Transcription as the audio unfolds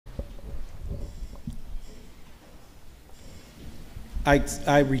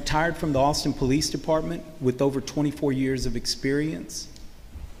I retired from the Austin Police Department with over 24 years of experience.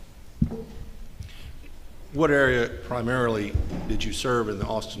 What area primarily did you serve in the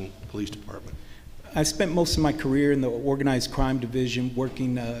Austin Police Department? I spent most of my career in the organized crime division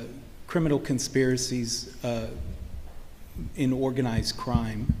working criminal conspiracies in organized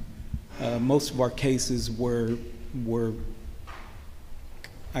crime. Most of our cases were,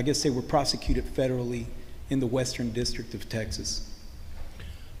 I guess they were prosecuted federally in the Western District of Texas.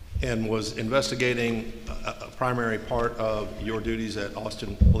 And was investigating a primary part of your duties at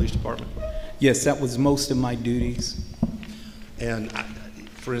Austin Police Department? Yes, that was most of my duties. And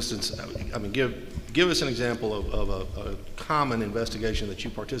for instance, I mean, give us an example of a common investigation that you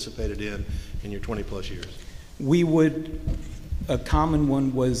participated in your 20 plus years. A common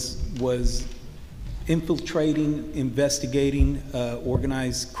one was infiltrating, investigating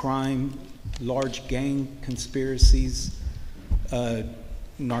organized crime, large gang conspiracies,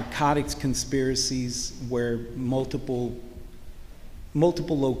 narcotics conspiracies where multiple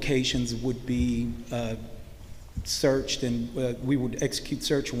locations would be searched, and we would execute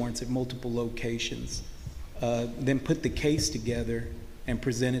search warrants at multiple locations, then put the case together and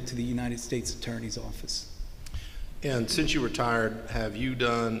present it to the United States Attorney's Office. And since you retired, have you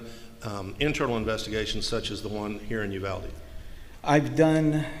done internal investigations such as the one here in Uvalde?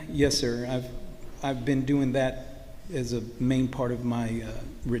 Yes, sir. I've been doing that as a main part of my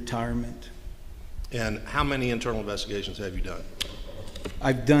retirement. And how many internal investigations have you done?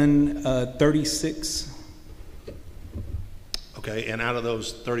 I've done 36. Okay, and out of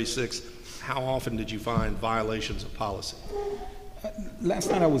those 36, how often did you find violations of policy?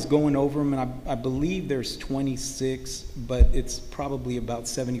 Last night I was going over them, and I believe there's 26, but it's probably about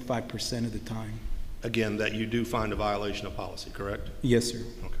 75% of the time. Again, that you do find a violation of policy, correct? Yes, sir.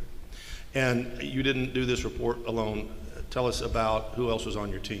 Okay. And you didn't do this report alone. Tell us about who else was on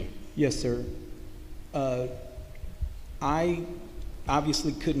your team. Yes, sir. I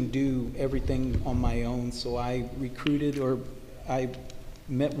obviously couldn't do everything on my own, so I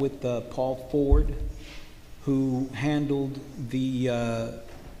met with Paul Ford, who handled the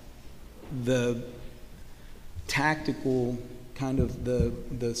tactical kind of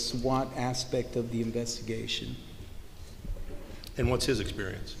the SWAT aspect of the investigation. And what's his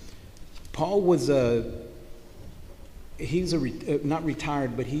experience? Paul was not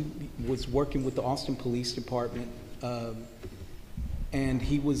retired, but he was working with the Austin Police Department, and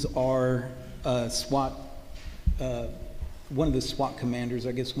he was our SWAT, one of the SWAT commanders,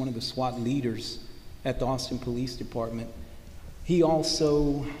 I guess one of the SWAT leaders at the Austin Police Department. He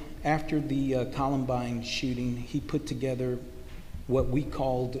also, after the Columbine shooting, he put together what we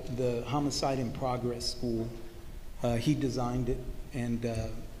called the Homicide in Progress School. He designed it and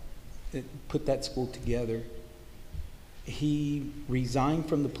put that school together. He resigned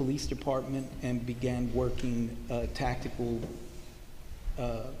from the police department and began working tactical,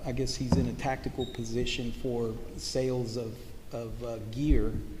 I guess he's in a tactical position for sales of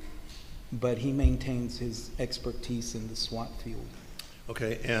gear, but he maintains his expertise in the SWAT field.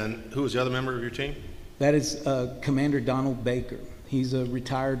 Okay, and who was the other member of your team? That is Commander Donald Baker. He's a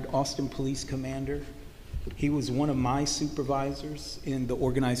retired Austin Police commander. He was one of my supervisors in the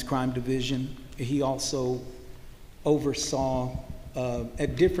organized crime division. He also oversaw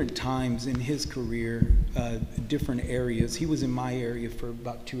at different times in his career different areas. He was in my area for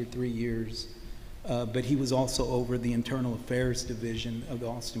about 2 or 3 years, but he was also over the internal affairs division of the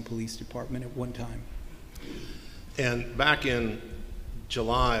Austin Police Department at one time. And back in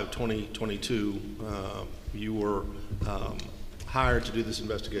July of 2022, you were hired to do this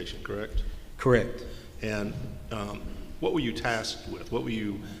investigation, correct? Correct. And what were you tasked with? What were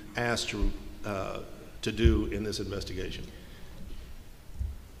you asked to do in this investigation?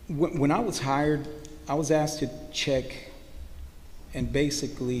 When I was hired, I was asked to check and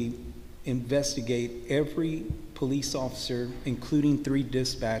basically investigate every police officer, including 3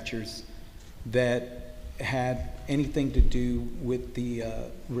 dispatchers, that had anything to do with the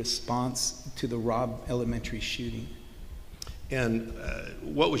response to the Robb Elementary shooting. And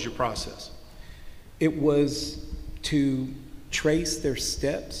what was your process? It was to trace their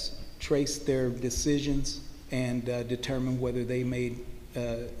steps, trace their decisions, and determine whether they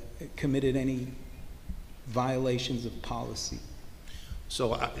committed any violations of policy.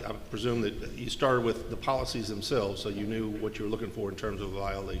 So I presume that you started with the policies themselves, so you knew what you were looking for in terms of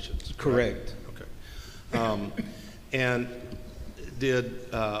violations. Correct. Okay. And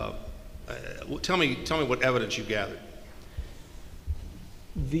tell me what evidence you gathered.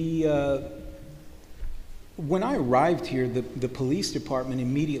 When I arrived here, the police department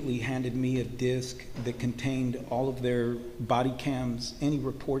immediately handed me a disc that contained all of their body cams, any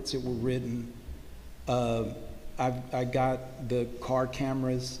reports that were written. I got the car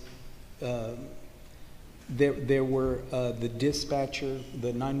cameras. There were the dispatcher,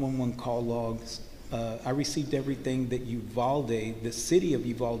 the 911 call logs. I received everything that Uvalde, the city of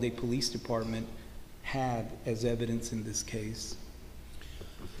Uvalde Police Department, had as evidence in this case.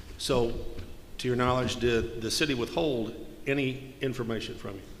 So, to your knowledge, did the city withhold any information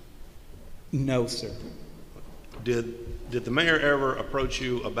from you? No, sir. Did the mayor ever approach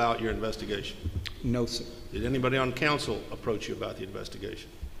you about your investigation? No, sir. Did anybody on council approach you about the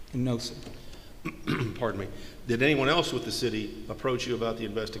investigation? No, sir. Pardon me. Did anyone else with the city approach you about the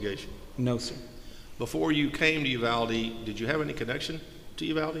investigation? No, sir. Before you came to Uvalde, did you have any connection to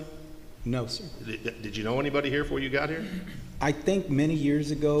Uvalde? No, sir. Did you know anybody here before you got here? I think many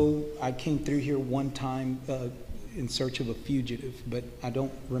years ago, I came through here one time in search of a fugitive, but I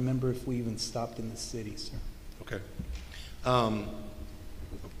don't remember if we even stopped in the city, sir. Okay.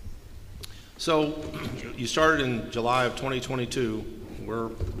 So you started in July of 2022. We're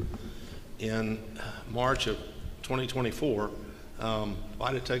in March of 2024.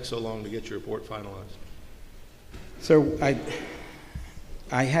 Why did it take so long to get your report finalized? So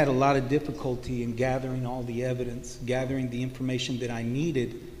I had a lot of difficulty in gathering all the evidence, gathering the information that I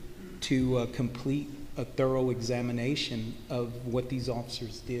needed to complete a thorough examination of what these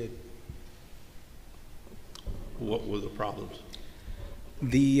officers did. What were the problems?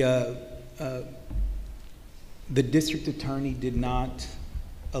 The district attorney did not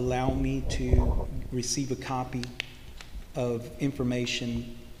allow me to receive a copy of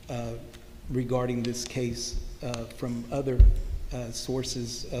information regarding this case from other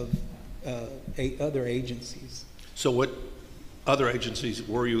sources of other agencies. So what other agencies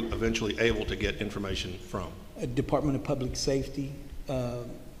were you eventually able to get information from? Department of Public Safety,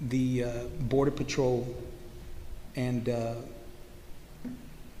 the Border Patrol, and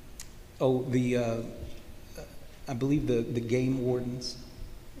I believe the game wardens.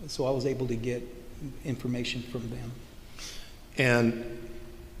 So I was able to get information from them. And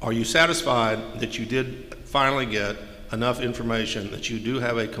are you satisfied that you did finally get enough information that you do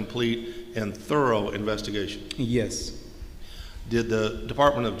have a complete and thorough investigation? Yes. Did the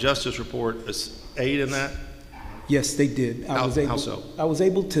Department of Justice report aid in that? Yes, they did. How so? I was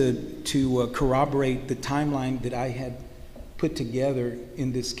able to corroborate the timeline that I had put together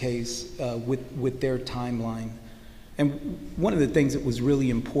in this case with their timeline. And one of the things that was really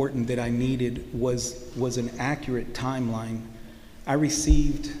important that I needed was an accurate timeline.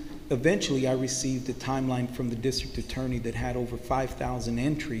 Eventually I received a timeline from the district attorney that had over 5,000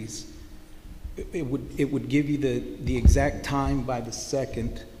 entries. It would give you the exact time by the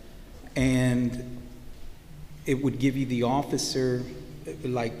second, and it would give you the officer,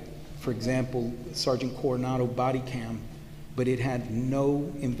 like, for example, Sergeant Coronado body cam, but it had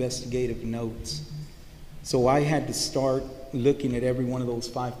no investigative notes. So I had to start looking at every one of those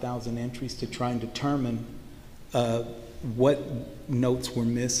 5,000 entries to try and determine what notes were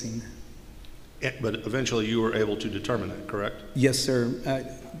missing. But eventually you were able to determine that, correct? Yes, sir.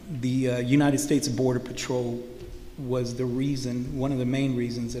 The United States Border Patrol was the reason, one of the main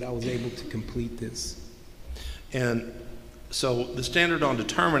reasons that I was able to complete this. And so the standard on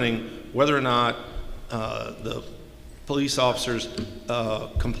determining whether or not the police officers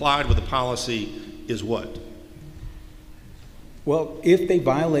complied with the policy is what? Well, if they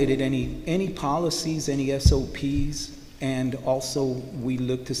violated any policies, any SOPs, and also we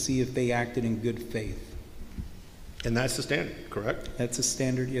look to see if they acted in good faith. And that's the standard, correct? That's a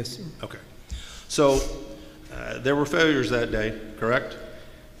standard, yes, sir. Okay. So there were failures that day, correct?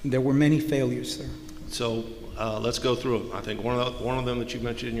 There were many failures, sir. So let's go through them. I think one of them that you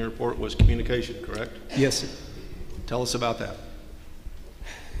mentioned in your report was communication, correct? Yes, sir. Tell us about that.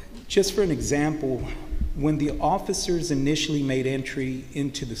 Just for an example, when the officers initially made entry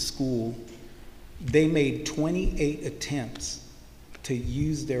into the school, they made 28 attempts to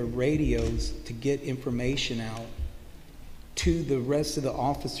use their radios to get information out to the rest of the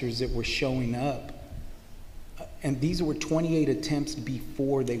officers that were showing up. And these were 28 attempts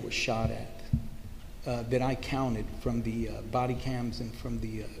before they were shot at, that I counted from the body cams and from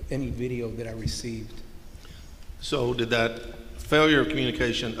the any video that I received. So did that failure of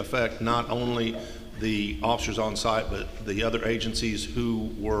communication affect not only the officers on site, but the other agencies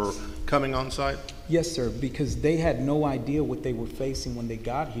who were coming on site? Yes, sir, because they had no idea what they were facing when they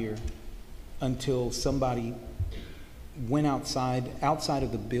got here until somebody went outside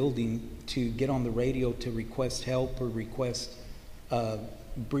of the building to get on the radio to request help or request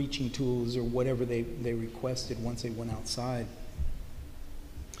breaching tools or whatever they requested once they went outside.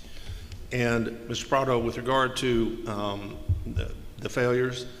 And Mr. Prado, with regard to the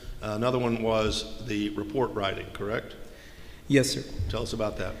failures, another one was the report writing, correct? Yes, sir. Tell us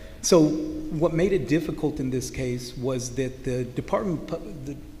about that. So what made it difficult in this case was that the Department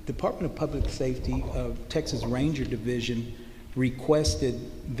of Public Safety, Texas Ranger Division, requested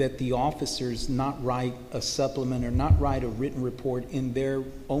that the officers not write a supplement or not write a written report in their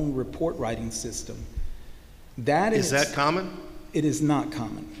own report writing system. Is that common? It is not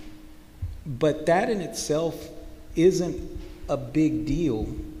common. But that in itself isn't a big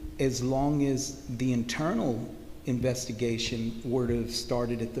deal as long as the internal investigation were to have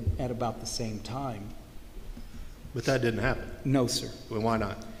started at about the same time. But that didn't happen. No, sir. Well, why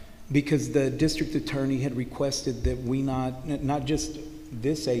not? Because the district attorney had requested that we not just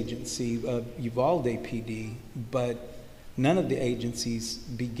this agency, Uvalde PD, but none of the agencies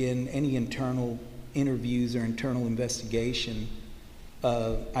begin any internal interviews or internal investigation,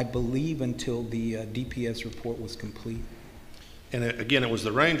 I believe, until the DPS report was complete. And again, it was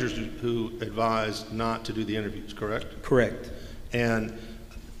the Rangers who advised not to do the interviews, correct? Correct. And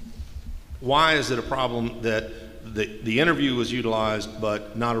why is it a problem that the interview was utilized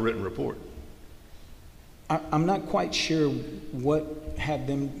but not a written report? I'm not quite sure what had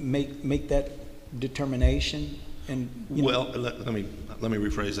them make that determination. And well, let me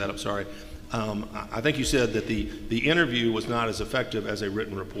rephrase that. I'm sorry. I think you said that the interview was not as effective as a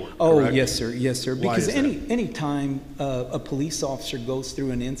written report. Oh, correct? yes, sir. Yes, sir. Why Because is that? any time a police officer goes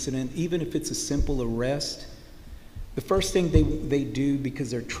through an incident, even if it's a simple arrest, the first thing they do, because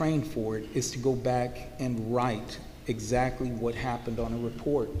they're trained for it, is to go back and write exactly what happened on a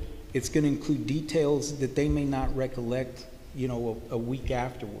report. It's going to include details that they may not recollect, a week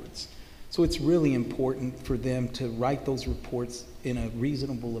afterwards. So it's really important for them to write those reports in a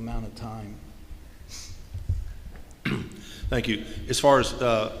reasonable amount of time. Thank you. As far as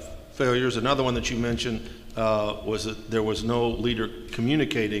failures, another one that you mentioned was that there was no leader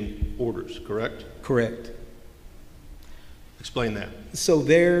communicating orders, correct? Correct. Explain that. So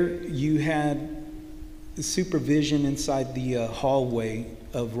there you had supervision inside the hallway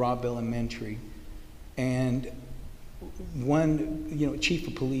of Robb Elementary, and Chief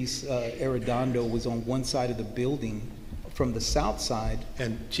of Police Arredondo was on one side of the building from the south side.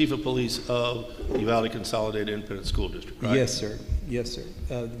 And Chief of Police of Uvalde Consolidated Independent School District, right? Yes, sir. Yes, sir.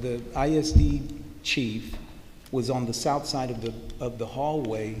 The ISD chief was on the south side of the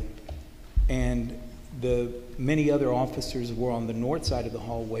hallway, and the many other officers were on the north side of the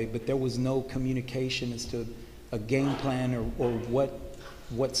hallway, but there was no communication as to a game plan or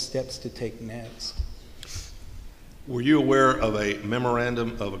what steps to take next. Were you aware of a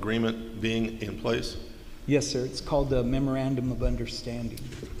memorandum of agreement being in place? Yes, sir. It's called the Memorandum of Understanding.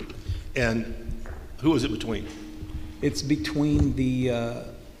 And who was it between? It's between the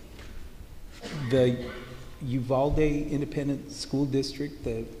Uvalde Independent School District,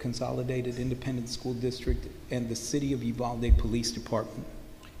 the Consolidated Independent School District, and the City of Uvalde Police Department.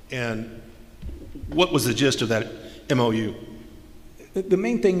 And what was the gist of that MOU? The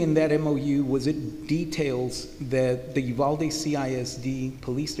main thing in that MOU was it details that the Uvalde CISD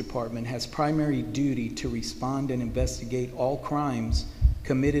Police Department has primary duty to respond and investigate all crimes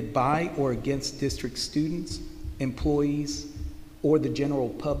committed by or against district students, employees, or the general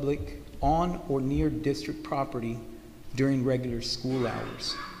public on or near district property during regular school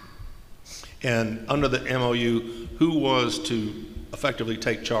hours. And under the MOU, who was to effectively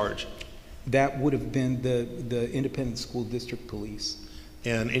take charge? That would have been the Independent School District Police.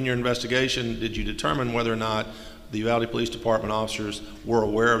 And in your investigation, did you determine whether or not the Uvalde Police Department officers were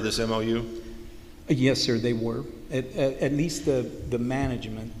aware of this MOU? Yes, sir, they were. At least the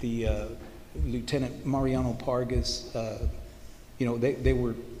management, the Lieutenant Mariano Pargas,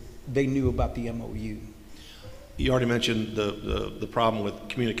 they knew about the MOU. You already mentioned the problem with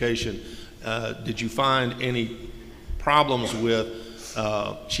communication. Did you find any problems with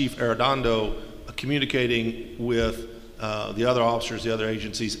Chief Arredondo communicating with the other officers, the other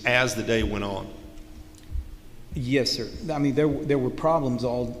agencies, as the day went on? Yes, sir. I mean, there were problems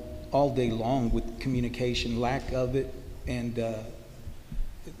all day long with communication, lack of it, and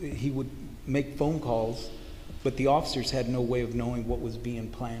he would make phone calls, but the officers had no way of knowing what was being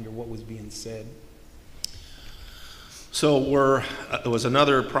planned or what was being said. So there was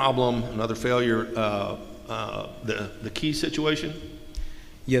another problem, another failure, the key situation?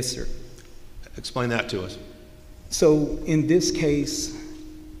 Yes, sir. Explain that to us. So in this case,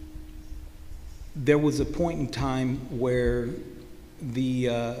 there was a point in time where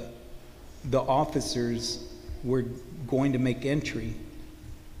the officers were going to make entry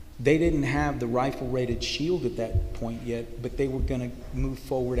They didn't have the rifle-rated shield at that point yet, but they were going to move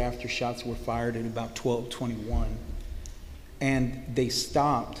forward after shots were fired at about 12:21. And they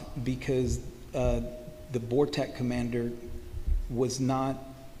stopped because the BORTAC commander was not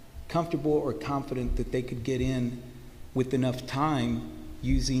comfortable or confident that they could get in with enough time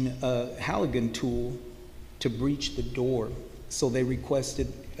using a Halligan tool to breach the door. So they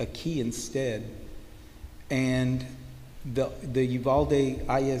requested a key instead. And the Uvalde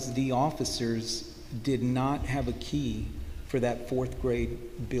ISD officers did not have a key for that 4th grade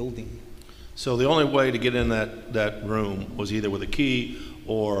building. So the only way to get in that room was either with a key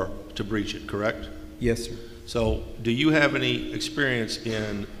or to breach it, correct? Yes, sir. So do you have any experience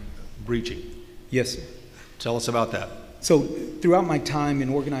in breaching? Yes, sir. Tell us about that. So throughout my time in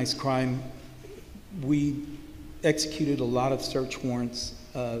organized crime, we executed a lot of search warrants.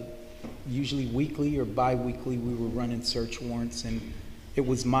 Usually weekly or bi-weekly, we were running search warrants, and it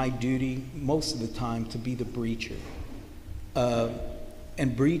was my duty most of the time to be the breacher.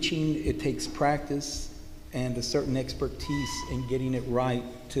 And breaching, it takes practice and a certain expertise in getting it right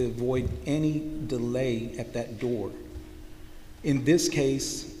to avoid any delay at that door. In this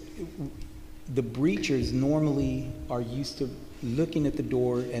case, the breachers normally are used to looking at the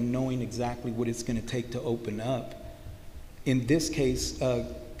door and knowing exactly what it's going to take to open up. In this case,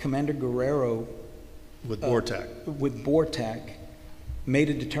 Commander Guerrero With BORTAC made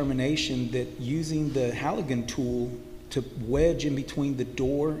a determination that using the Halligan tool to wedge in between the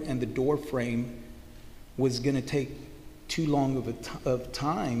door and the door frame was going to take too long of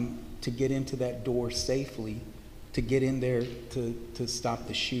time to get into that door safely, to get in there to stop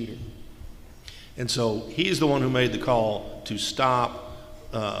the shooter. And so he's the one who made the call to stop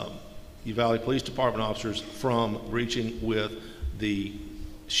Uvalde Police Department officers from breaching with the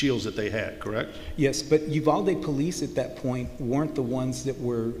shields that they had, correct? Yes, but Uvalde Police at that point weren't the ones that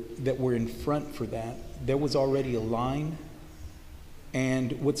were in front for that. There was already a line,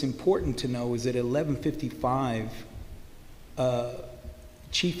 and what's important to know is that at 11:55,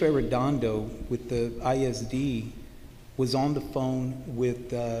 Chief Arredondo with the ISD was on the phone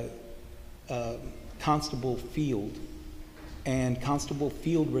with Constable Field, and Constable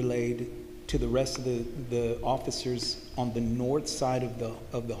Field relayed to the rest of the officers on the north side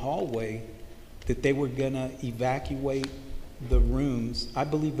of the hallway that they were gonna evacuate the rooms, I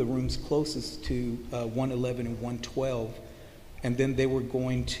believe the rooms closest to 111 and 112, and then they were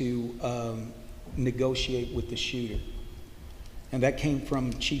going to negotiate with the shooter. And that came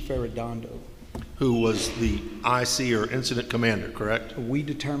from Chief Arredondo. Who was the IC or incident commander, correct? We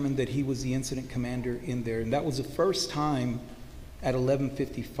determined that he was the incident commander in there, and that was the first time at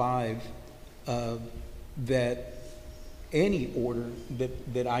 11:55 that any order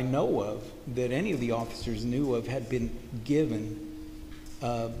that I know of, that any of the officers knew of, had been given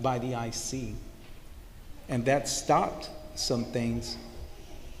by the IC. And that stopped some things.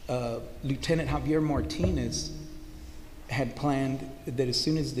 Lieutenant Javier Martinez had planned that as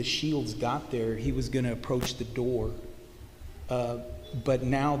soon as the shields got there, he was going to approach the door. But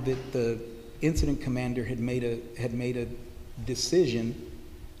now that the incident commander had made a decision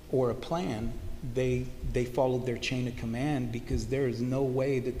or a plan, they followed their chain of command, because there is no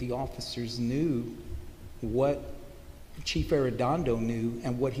way that the officers knew what Chief Arredondo knew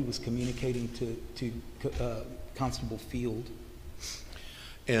and what he was communicating to Constable Field.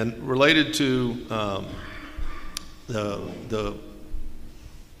 And related to the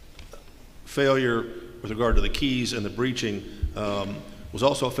failure with regard to the keys and the breaching, was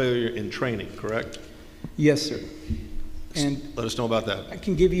also a failure in training, correct? Yes, sir. And let us know about that. I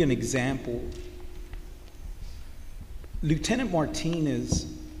can give you an example. Lieutenant Martinez,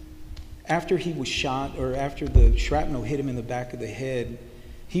 after he was shot, or after the shrapnel hit him in the back of the head,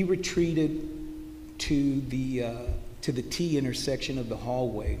 he retreated to the T intersection of the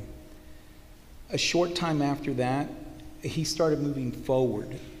hallway. A short time after that, he started moving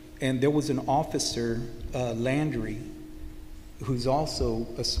forward, and there was an officer, Landry, who's also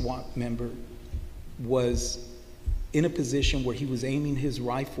a SWAT member, was in a position where he was aiming his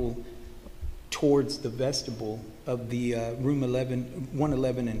rifle towards the vestibule of the room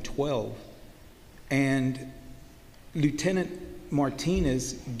 111 and 12. And Lieutenant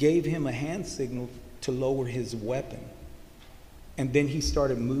Martinez gave him a hand signal to lower his weapon. And then he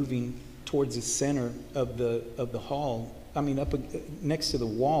started moving towards the center of the hall, I mean up next to the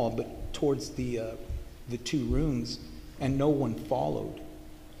wall, but towards the two rooms, and no one followed.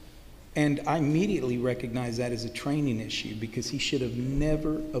 And I immediately recognized that as a training issue, because he should have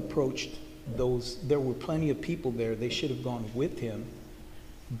never approached those. There were plenty of people there. They should have gone with him.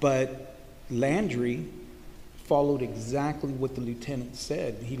 But Landry followed exactly what the lieutenant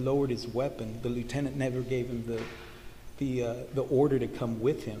said. He lowered his weapon. The lieutenant never gave him the order to come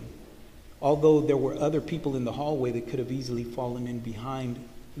with him. Although there were other people in the hallway that could have easily fallen in behind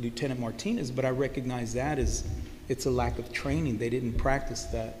Lieutenant Martinez, but I recognize that as it's a lack of training. They didn't practice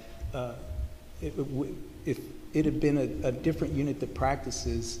that. If it had been a different unit that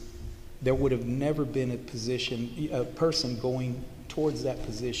practices, there would have never been a person going towards that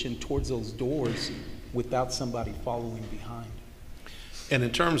position, towards those doors, without somebody following behind. And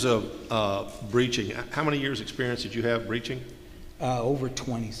in terms of breaching, how many years experience did you have breaching? Over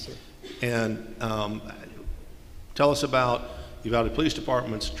 20, sir. And tell us about Uvalde Police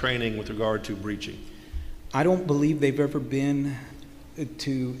Department's training with regard to breaching. I don't believe they've ever been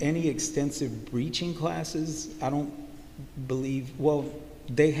to any extensive breaching classes. I don't believe, well,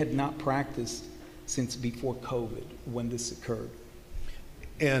 they had not practiced since before COVID when this occurred.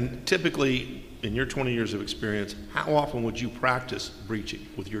 And typically, in your 20 years of experience, how often would you practice breaching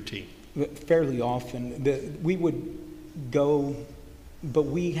with your team? Fairly often. We would go, but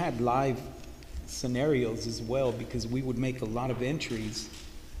we had live scenarios as well, because we would make a lot of entries,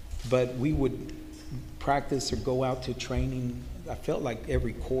 but we would practice or go out to training, I felt like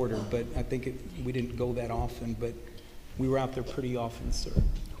every quarter, but I think we didn't go that often, but we were out there pretty often, sir.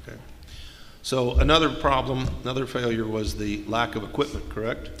 Okay. So another problem, another failure was the lack of equipment,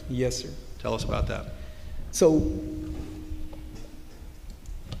 correct? Yes, sir. Tell us about that. So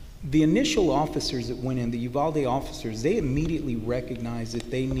the initial officers that went in, the Uvalde officers, they immediately recognized that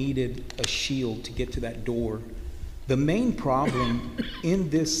they needed a shield to get to that door. The main problem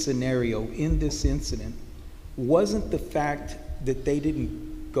in this scenario, in this incident, wasn't the fact that they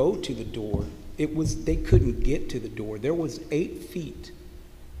didn't go to the door. It was they couldn't get to the door. There was 8 feet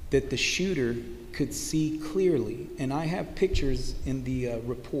that the shooter could see clearly, and I have pictures in the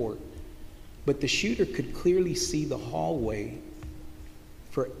report, but the shooter could clearly see the hallway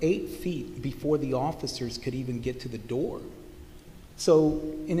for 8 feet before the officers could even get to the door. So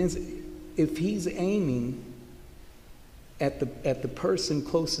if he's aiming at the person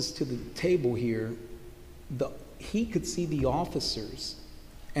closest to the table here, he could see the officers,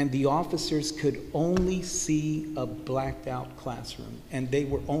 and the officers could only see a blacked out classroom, and they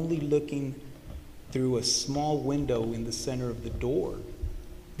were only looking through a small window in the center of the door.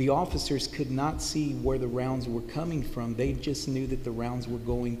 The officers could not see where the rounds were coming from. They just knew that the rounds were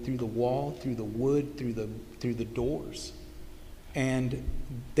going through the wall, through the wood, through the doors. And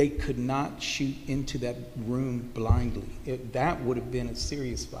they could not shoot into that room blindly. That would have been a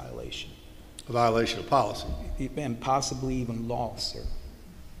serious violation. A violation of policy. And possibly even law, sir.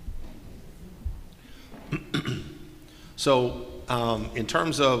 So in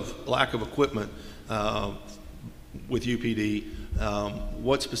terms of lack of equipment with UPD,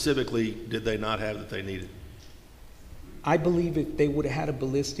 what specifically did they not have that they needed? I believe if they would have had a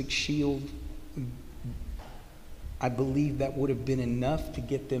ballistic shield, I believe that would have been enough to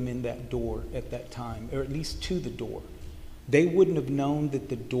get them in that door at that time, or at least to the door. They wouldn't have known that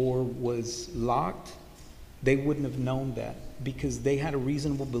the door was locked. They wouldn't have known that, because they had a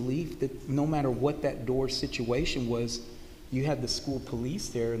reasonable belief that no matter what that door situation was, you had the school police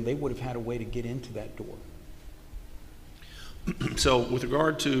there, and they would have had a way to get into that door. So with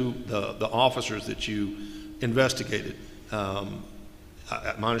regard to the officers that you investigated,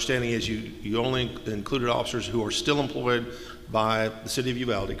 my understanding is you only included officers who are still employed by the city of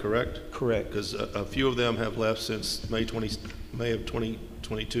Uvalde, correct? Correct. Because a few of them have left since May of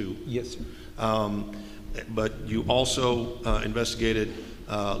 2022. Yes, sir. But you also investigated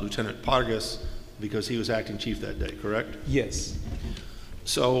Lieutenant Pargas because he was acting chief that day, correct? Yes.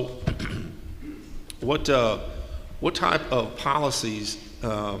 So what type of policies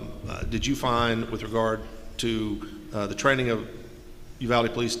did you find with regard to the training of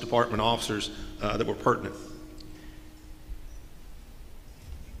Uvalde Police Department officers that were pertinent?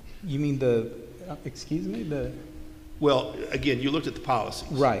 You mean excuse me, Well, again, you looked at the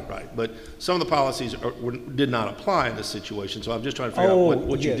policies. Right. Right. But some of the policies did not apply in this situation, so I'm just trying to figure out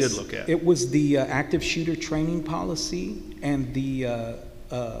what you did look at. It was the active shooter training policy and the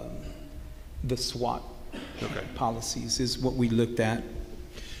SWAT policies is what we looked at.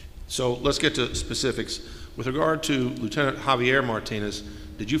 So let's get to specifics. With regard to Lieutenant Javier Martinez,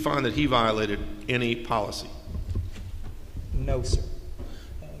 did you find that he violated any policy? No, sir.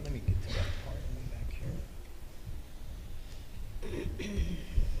 Let me get to that part in the back here.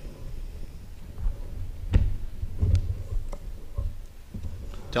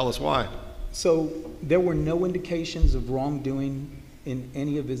 Tell us why. So there were no indications of wrongdoing in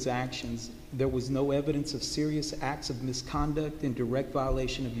any of his actions. There was no evidence of serious acts of misconduct in direct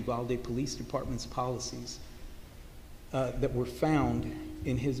violation of Uvalde Police Department's policies. that were found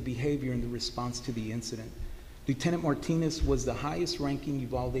in his behavior in the response to the incident. Lieutenant Martinez was the highest ranking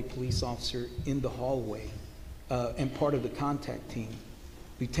Uvalde police officer in the hallway and part of the contact team.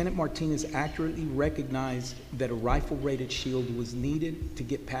 Lieutenant Martinez accurately recognized that a rifle-rated shield was needed to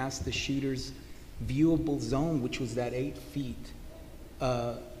get past the shooter's viewable zone, which was that 8 feet,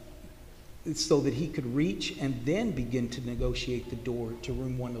 so that he could reach and then begin to negotiate the door to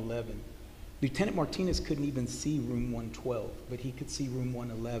room 111. Lieutenant Martinez couldn't even see room 112, but he could see room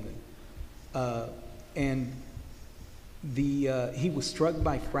 111. And he was struck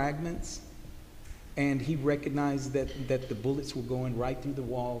by fragments, and he recognized that the bullets were going right through the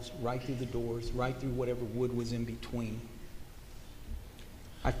walls, right through the doors, right through whatever wood was in between.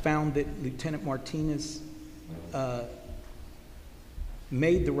 I found that Lieutenant Martinez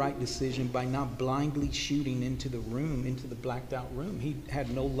made the right decision by not blindly shooting into the room, into the blacked out room. He had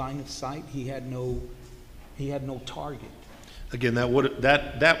no line of sight. He had no target. Again, that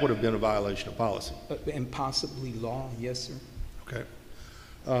would have been a violation of policy. And possibly law, yes, sir.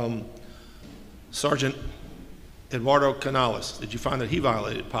 Okay. Sergeant Eduardo Canales, did you find that he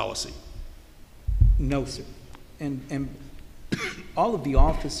violated policy? No, sir. And all of the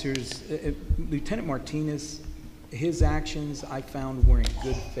officers, Lieutenant Martinez, his actions I found were in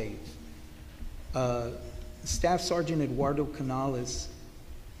good faith. Staff Sergeant Eduardo Canales,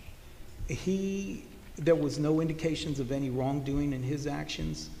 there was no indications of any wrongdoing in his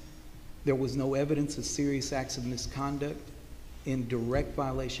actions. There was no evidence of serious acts of misconduct in direct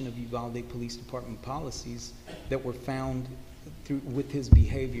violation of Uvalde Police Department policies that were found with his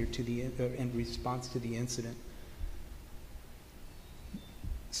behavior in response to the incident.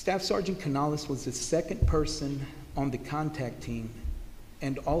 Staff Sergeant Canales was the second person on the contact team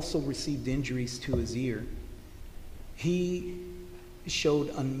and also received injuries to his ear. He showed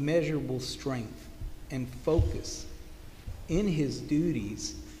unmeasurable strength and focus in his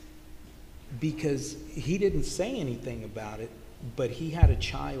duties because he didn't say anything about it, but he had a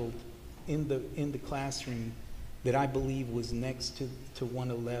child in the classroom that I believe was next to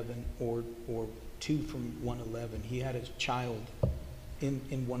 111 or 2 from 111. He had a child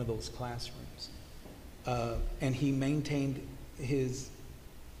in one of those classrooms. And he maintained his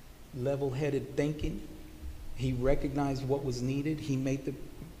level-headed thinking. He recognized what was needed. He made the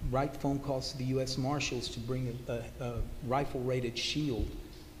right phone calls to the U.S. Marshals to bring a rifle-rated shield.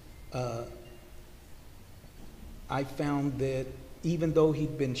 I found that even though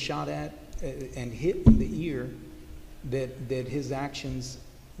he'd been shot at and hit in the ear, that his actions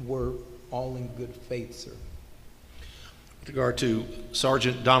were all in good faith, sir. With regard to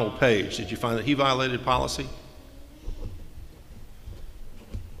Sergeant Donald Page, did you find that he violated policy?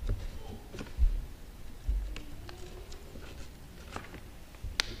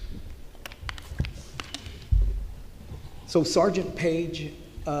 So Sergeant Page,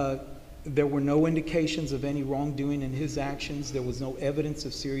 there were no indications of any wrongdoing in his actions. There was no evidence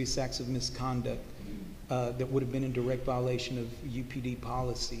of serious acts of misconduct that would have been in direct violation of UPD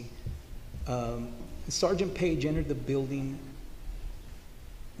policy. Sergeant Page entered the building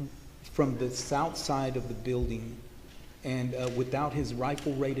from the south side of the building, and without his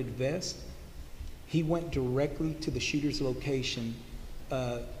rifle-rated vest, he went directly to the shooter's location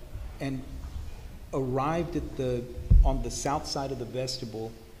and arrived on the south side of the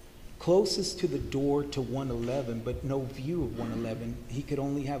vestibule, closest to the door to 111, but no view of 111. He could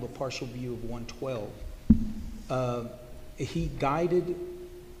only have a partial view of 112. He guided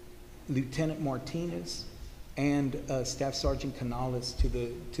Lieutenant Martinez and Staff Sergeant Canales to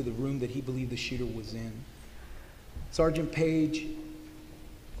the room that he believed the shooter was in. Sergeant Page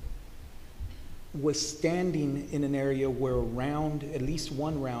was standing in an area where a round, at least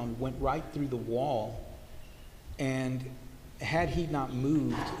one round, went right through the wall, and had he not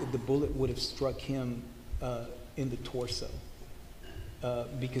moved, the bullet would have struck him in the torso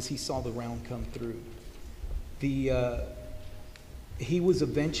because he saw the round come through. He was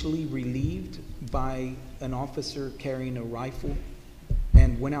eventually relieved by an officer carrying a rifle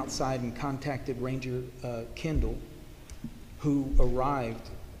and went outside and contacted Ranger Kendall, who arrived,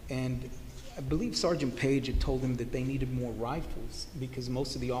 and I believe Sergeant Page had told him that they needed more rifles because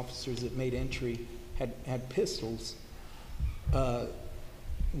most of the officers that made entry had pistols.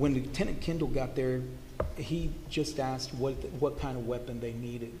 When Lieutenant Kendall got there, he just asked what kind of weapon they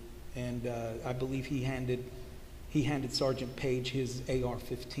needed, and I believe he handed Sergeant Page his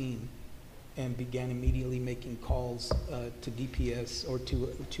AR-15 and began immediately making calls to DPS or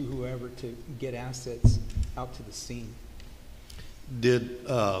to whoever to get assets out to the scene. Did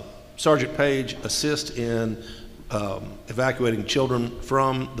Sergeant Page assist in evacuating children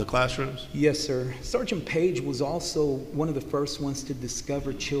from the classrooms? Yes, sir. Sergeant Page was also one of the first ones to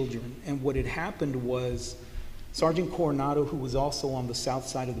discover children. And what had happened was Sergeant Coronado, who was also on the south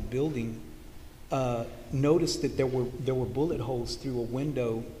side of the building, noticed that there were bullet holes through a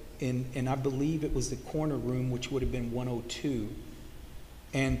window in I believe it was the corner room, which would have been 102.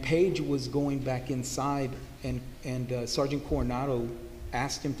 And Page was going back inside, and Sergeant Coronado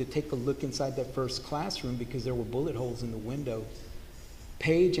asked him to take a look inside that first classroom because there were bullet holes in the window.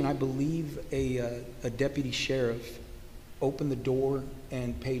 Page and I believe a deputy sheriff opened the door,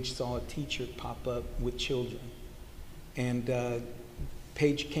 and Page saw a teacher pop up with children. And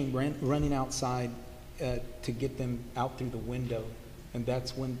Page came running outside to get them out through the window, and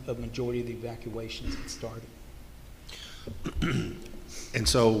that's when a majority of the evacuations had started. And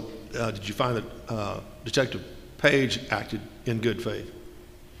so, did you find that Detective Page acted in good faith?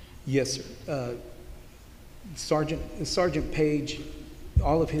 Yes, sir. Sergeant Page,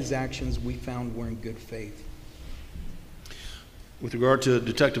 all of his actions we found were in good faith. With regard to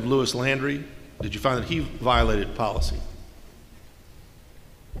Detective Lewis Landry, did you find that he violated policy?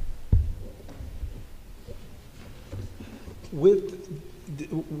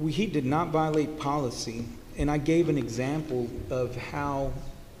 He did not violate policy, and I gave an example of how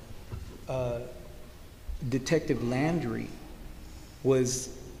Detective Landry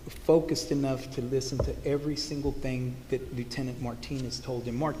was focused enough to listen to every single thing that Lieutenant Martinez told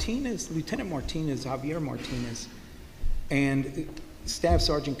him. Lieutenant Martinez, Javier Martinez, and Staff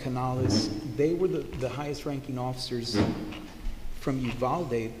Sergeant Canales, they were the highest ranking officers from Uvalde.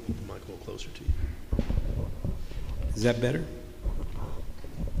 The mic a little closer to you. Is that better?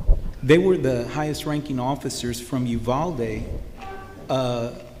 They were the highest ranking officers from Uvalde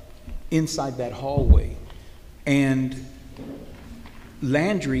inside that hallway. And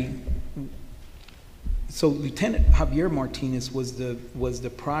Landry, so Lieutenant Javier Martinez was the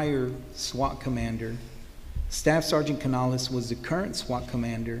prior SWAT commander. Staff Sergeant Canales was the current SWAT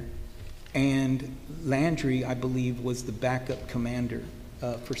commander, and Landry, I believe, was the backup commander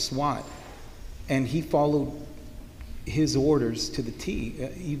for SWAT. And he followed his orders to the T,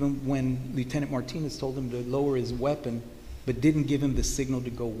 even when Lieutenant Martinez told him to lower his weapon, but didn't give him the signal to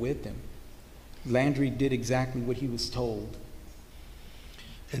go with him. Landry did exactly what he was told.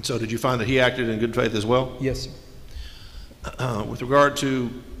 And so did you find that he acted in good faith as well? Yes, sir. With regard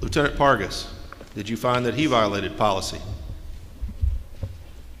to Lieutenant Pargas, did you find that he violated policy?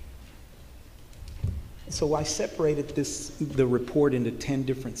 So I separated the report into 10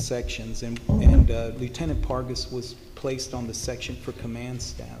 different sections, and Lieutenant Pargas was placed on the section for command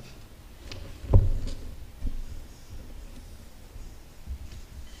staff.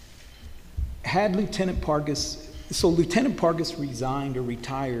 Had Lieutenant Pargas, so Lieutenant Pargas resigned or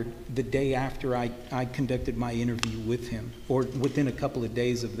retired the day after I conducted my interview with him, or within a couple of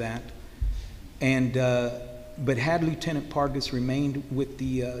days of that. And but had Lieutenant Pargas remained with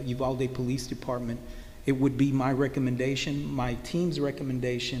the Uvalde Police Department, it would be my recommendation, my team's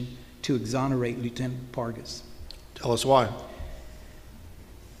recommendation, to exonerate Lieutenant Pargas. Tell us why.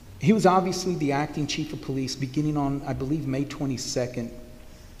 He was obviously the acting chief of police beginning on, I believe, May 22nd.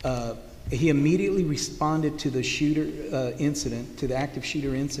 He immediately responded to the shooter incident, to the active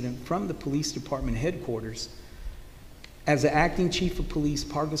shooter incident from the police department headquarters. As the acting chief of police,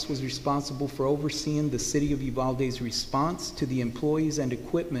 Pargas was responsible for overseeing the city of Uvalde's response to the employees and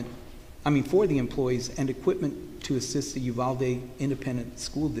equipment, for the employees and equipment to assist the Uvalde Independent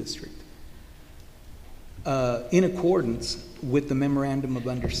School District. In accordance with the Memorandum of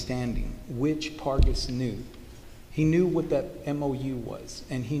Understanding, which Pargas knew. He knew what that MOU was,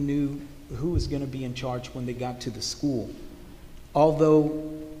 and he knew who was going to be in charge when they got to the school. Although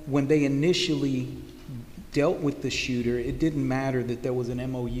when they initially dealt with the shooter, it didn't matter that there was an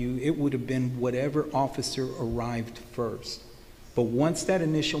MOU. It would have been whatever officer arrived first. But once that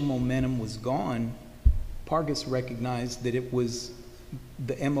initial momentum was gone, Pargas recognized that it was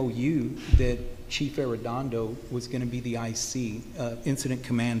the MOU that Chief Arredondo was going to be the IC, incident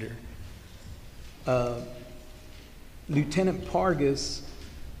commander. Lieutenant Pargas,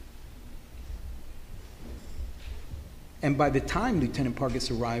 and by the time Lieutenant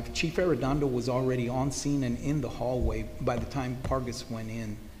Pargas arrived, Chief Arredondo was already on scene and in the hallway by the time Pargas went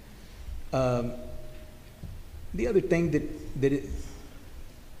in. The other thing that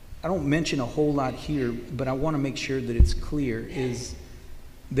I don't mention a whole lot here, but I want to make sure that it's clear, is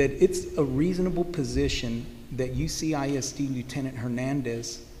that it's a reasonable position that UCISD Lieutenant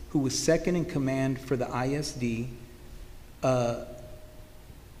Hernandez, who was second in command for the ISD,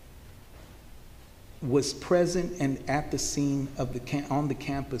 was present and at the scene of on the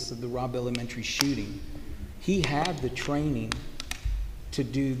campus of the Robb Elementary shooting. he had the training to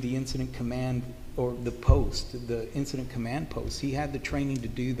do the incident command or the post, the incident command post. He had the training to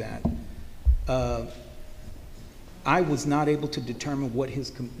do that. I was not able to determine what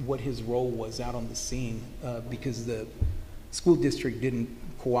his role was out on the scene because the school district didn't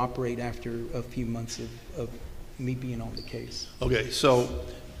cooperate after a few months of me being on the case. Okay, so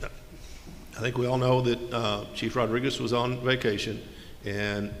I think we all know that Chief Rodriguez was on vacation,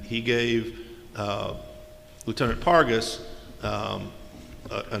 and he gave Lieutenant Pargas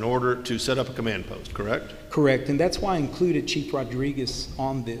an order to set up a command post, correct? Correct, and that's why I included Chief Rodriguez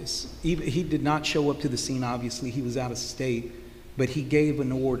on this. He did not show up to the scene, obviously, he was out of state, but he gave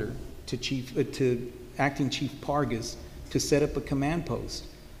an order to Acting Chief Pargas to set up a command post.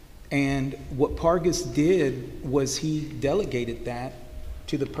 And what Pargas did was he delegated that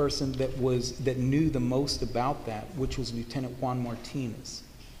to the person that knew the most about that, which was Lieutenant Juan Martinez.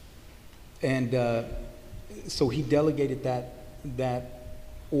 And so he delegated that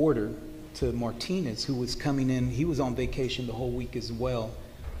order to Martinez, who was coming in. He was on vacation the whole week as well,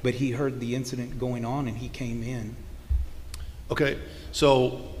 but he heard the incident going on and he came in. Okay,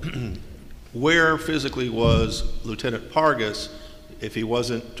 so where physically was Lieutenant Pargas if he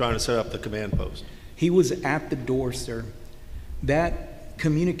wasn't trying to set up the command post? He was at the door, sir. That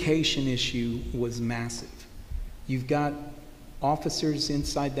communication issue was massive. You've got officers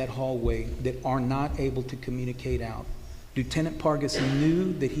inside that hallway that are not able to communicate out. Lieutenant Pargas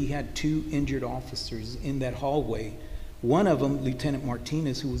knew that he had 2 injured officers in that hallway. One of them, Lieutenant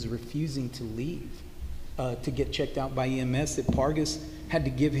Martinez, who was refusing to leave to get checked out by EMS, that Pargas had to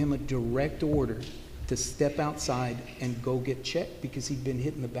give him a direct order to step outside and go get checked because he'd been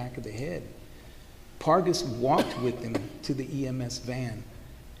hit in the back of the head. Pargas walked with him to the EMS van,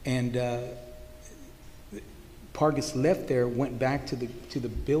 and Pargas left there, went back to the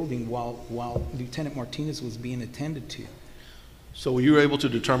building while Lieutenant Martinez was being attended to. So were you able to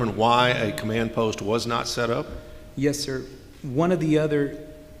determine why a command post was not set up? Yes, sir. One of the other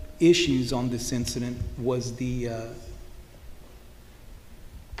issues on this incident was the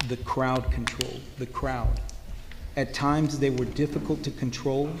crowd control, the crowd. At times they were difficult to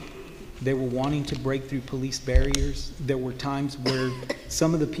control. They were wanting to break through police barriers. There were times where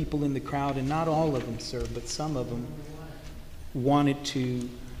some of the people in the crowd, and not all of them, sir, but some of them wanted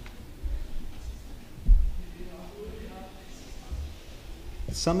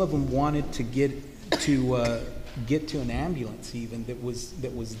to get to an ambulance even that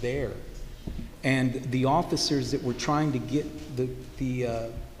was there. And the officers that were trying to get the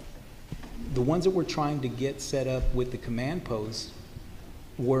ones that were trying to get set up with the command post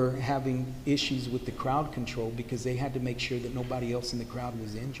were having issues with the crowd control because they had to make sure that nobody else in the crowd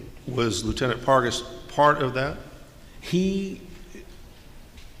was injured. Was Lieutenant Pargas part of that? He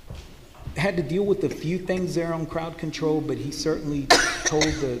had to deal with a few things there on crowd control, but he certainly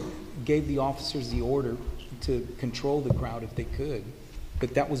gave the officers the order to control the crowd if they could.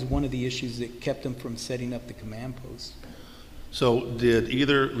 But that was one of the issues that kept them from setting up the command post. So did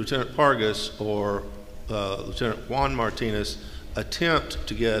either Lieutenant Pargas or Lieutenant Juan Martinez attempt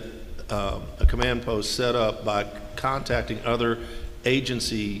to get a command post set up by contacting other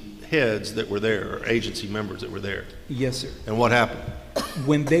agency heads that were there, or agency members that were there? Yes, sir. And what happened?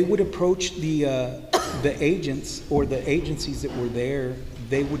 When they would approach the agents or the agencies that were there,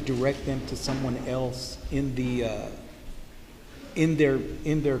 they would direct them to someone else in their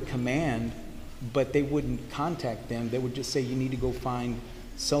command, but they wouldn't contact them. They would just say, you need to go find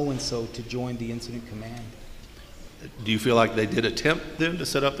so-and-so to join the incident command. Do you feel like they did attempt then to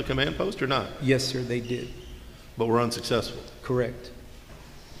set up the command post or not? Yes, sir, they did. But were unsuccessful? Correct.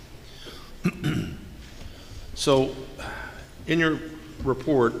 So in your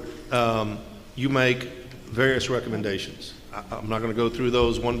report, you make various recommendations. I'm not going to go through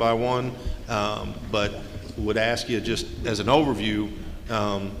those one by one, but would ask you just as an overview,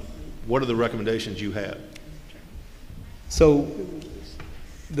 what are the recommendations you have? So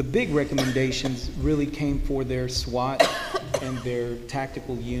the big recommendations really came for their SWAT and their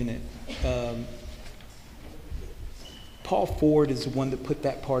tactical unit. Paul Ford is the one that put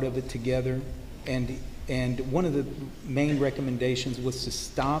that part of it together, and one of the main recommendations was to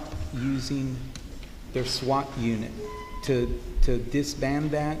stop using their SWAT unit, to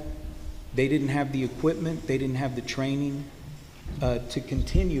disband that. They didn't have the equipment, they didn't have the training to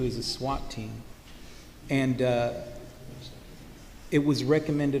continue as a SWAT team. And it was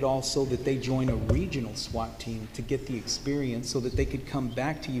recommended also that they join a regional SWAT team to get the experience so that they could come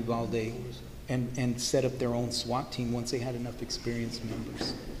back to Uvalde and set up their own SWAT team once they had enough experienced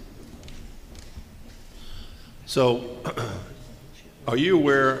members. So, are you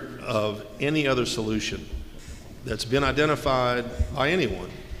aware of any other solution that's been identified by anyone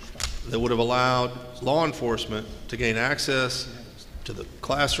that would have allowed law enforcement to gain access to the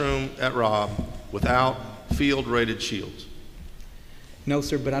classroom at Robb without field-rated shields? No,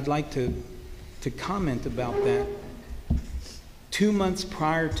 sir, but I'd like to comment about that. 2 months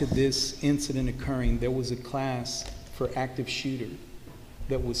prior to this incident occurring, there was a class for active shooter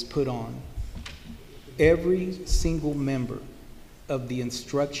that was put on. Every single member of the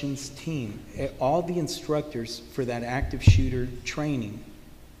instructions team, all the instructors for that active shooter training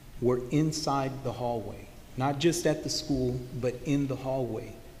were inside the hallway, not just at the school, but in the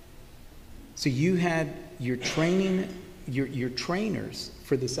hallway. So you had your training, your trainers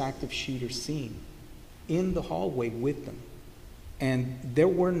for this active shooter scene in the hallway with them. And there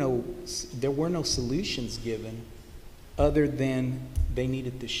were no solutions given other than they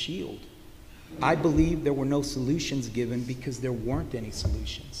needed the shield. I believe there were no solutions given because there weren't any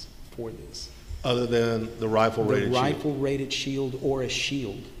solutions for this. Other than the rifle-rated shield? The rifle-rated shield or a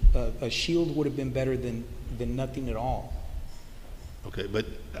shield. A shield would have been better than nothing at all. Okay, but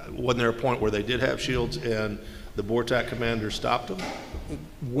wasn't there a point where they did have shields and the BORTAC commander stopped them?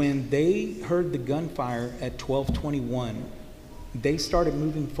 When they heard the gunfire at 12:21, they started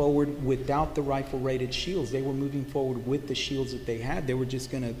moving forward without the rifle-rated shields. They were moving forward with the shields that they had. They were just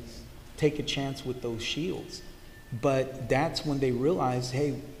going to take a chance with those shields. But that's when they realized,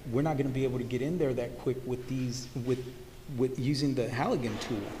 hey, we're not going to be able to get in there that quick with these, with using the Halligan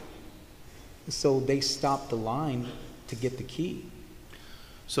tool. So they stopped the line to get the key.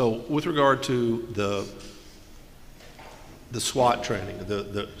 So with regard to the SWAT training,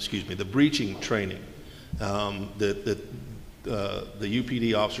 the breaching training that the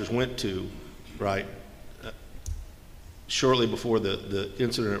UPD officers went to, right, shortly before the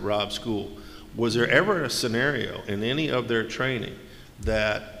incident at Robb School, was there ever a scenario in any of their training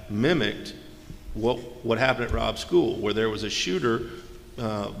that mimicked what happened at Robb School, where there was a shooter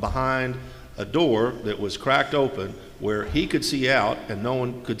behind a door that was cracked open where he could see out and no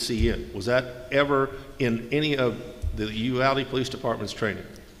one could see in? Was that ever in any of the Uvalde Police Department's training?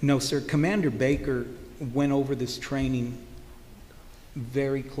 No, sir. Commander Baker went over this training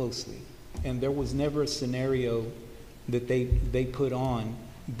very closely, and there was never a scenario that they put on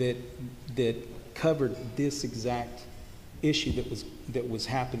that covered this exact issue that was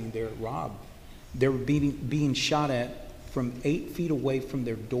happening there at Robb. They were being shot at from 8 feet away from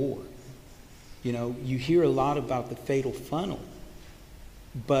their door. You know, you hear a lot about the fatal funnel,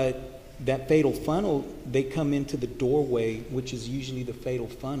 but that fatal funnel, they come into the doorway, which is usually the fatal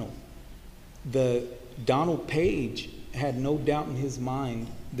funnel. The Donald Page had no doubt in his mind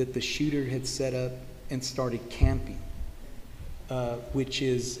that the shooter had set up and started camping, which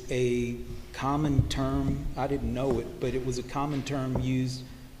is a common term. I didn't know it, but it was a common term used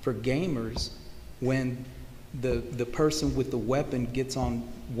for gamers when the person with the weapon gets on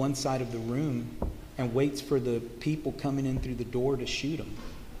one side of the room and waits for the people coming in through the door to shoot them.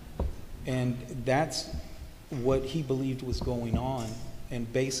 And that's what he believed was going on.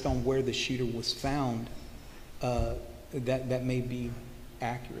 And based on where the shooter was found, that may be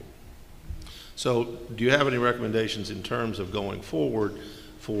accurate. So do you have any recommendations in terms of going forward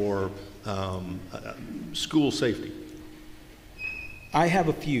for school safety? I have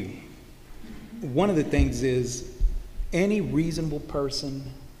a few. One of the things is any reasonable person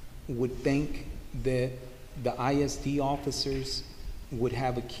would think that the ISD officers would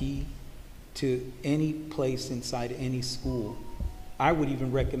have a key to any place inside any school. I would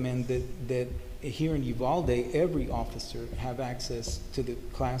even recommend that here in Uvalde, every officer have access to the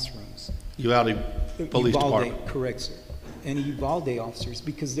classrooms. Uvalde Police Department. Correct, sir. And Uvalde officers,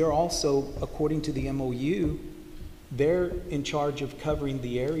 because they're also, according to the MOU, they're in charge of covering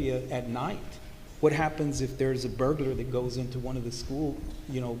the area at night. What happens if there's a burglar that goes into one of the school,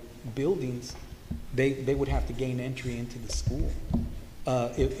 buildings? They would have to gain entry into the school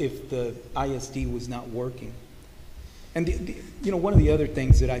if the ISD was not working. And one of the other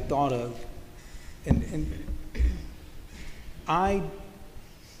things that I thought of, and I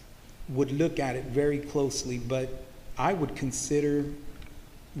would look at it very closely, but I would consider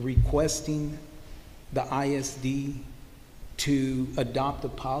requesting the ISD to adopt a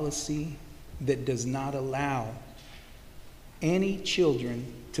policy that does not allow any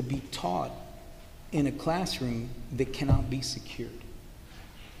children to be taught in a classroom that cannot be secured.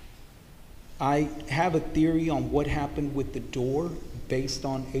 I have a theory on what happened with the door based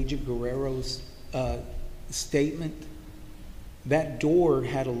on Agent Guerrero's statement. That door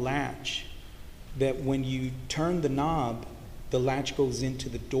had a latch that when you turn the knob, the latch goes into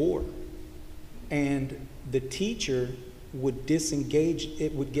the door. And the teacher would disengage,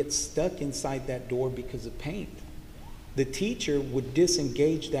 it would get stuck inside that door because of paint. the teacher would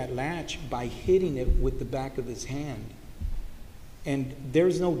disengage that latch by hitting it with the back of his hand. And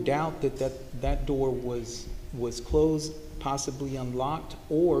there's no doubt that door was closed, possibly unlocked,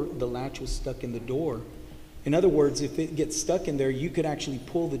 or the latch was stuck in the door. In other words, if it gets stuck in there, you could actually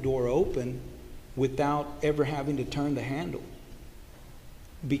pull the door open without ever having to turn the handle,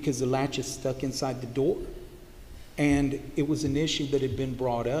 because the latch is stuck inside the door. And it was an issue that had been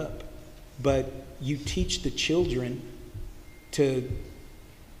brought up. But you teach the children to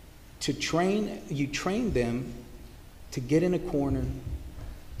train them to get in a corner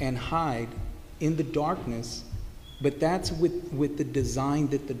and hide in the darkness, but that's with the design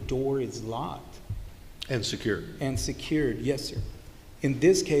that the door is locked. And secured. And secured, yes, sir. In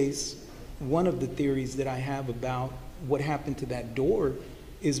this case, one of the theories that I have about what happened to that door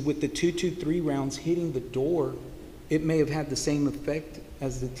is with the 223 rounds hitting the door, it may have had the same effect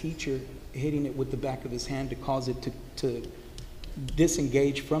as the teacher hitting it with the back of his hand to cause it to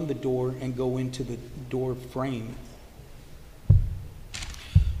disengage from the door and go into the door frame.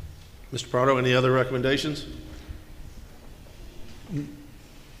 Mr. Prado, any other recommendations?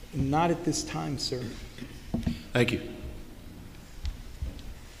 Not at this time, sir. Thank you.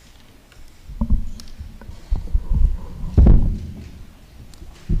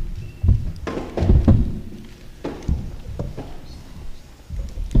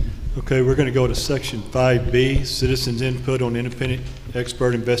 Okay, we're going to go to Section 5B, Citizens Input on Independent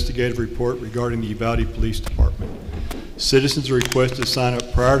Expert Investigative Report regarding the Uvalde Police Department. Citizens are requested to sign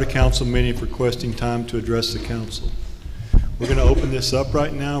up prior to council meeting requesting time to address the council. We're going to open this up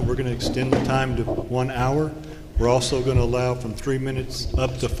right now. We're going to extend the time to 1 hour. We're also going to allow from 3 minutes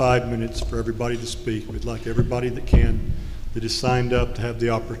up to 5 minutes for everybody to speak. We'd like everybody that is signed up to have the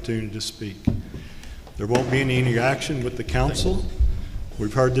opportunity to speak. There won't be any interaction with the council.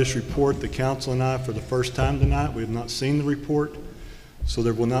 We've heard this report, the council and I, for the first time tonight. We have not seen the report, so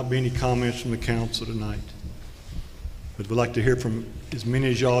there will not be any comments from the council tonight. But we'd like to hear from as many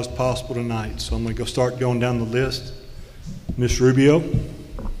of y'all as possible tonight. So I'm going to start going down the list. Ms. Rubio.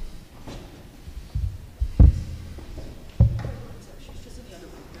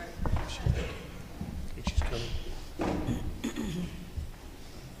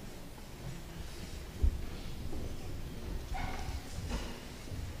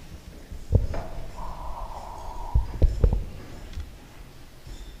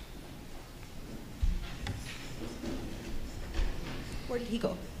 Where did he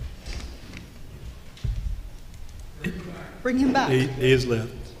go? Bring him back. He has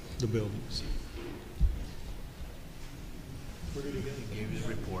left the buildings. Where did he go? He gave his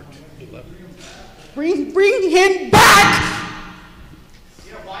report. He left. Bring him back!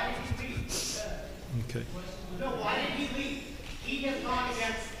 Yeah, why did he leave? Okay. No, why did he leave? He has gone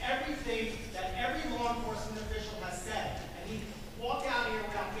against everything that every law enforcement official has said, and he walked out here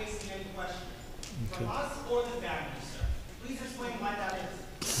without facing any questions from us or the family, sir. Please explain why that is.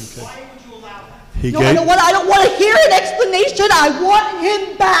 Okay. Why would you allow that? I don't want to hear an explanation. I want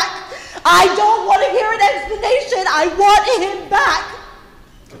him back. I don't want to hear an explanation. I want him back.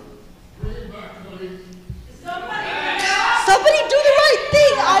 Somebody do the right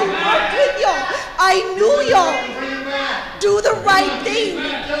thing. I worked with y'all. I knew y'all. Do the right thing.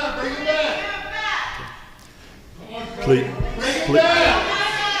 Please.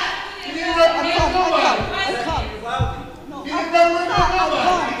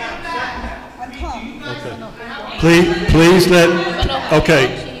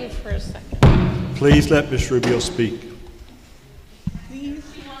 Please let Ms. Rubio speak. Please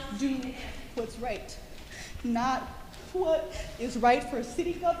do what's right. Not what is right for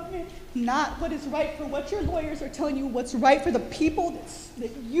city government, not what is right for what your lawyers are telling you, what's right for the people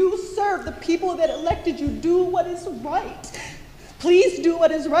that you serve, the people that elected you. Do what is right. Please do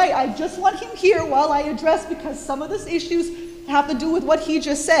what is right. I just want him here while I address, because some of these issues have to do with what he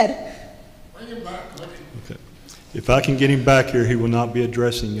just said. Okay. If I can get him back here, he will not be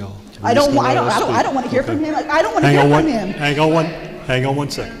addressing y'all. I don't want to hear from him. I don't want to hear from him. Hang on one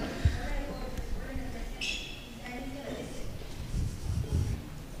second.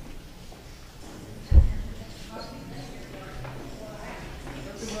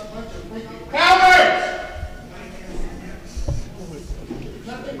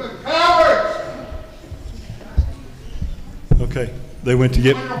 Okay,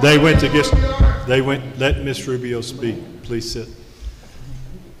 let Ms. Rubio speak. Please sit.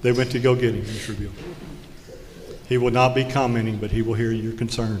 They went to go get him, Ms. Rubio. He will not be commenting, but he will hear your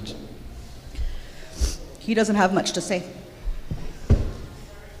concerns. He doesn't have much to say.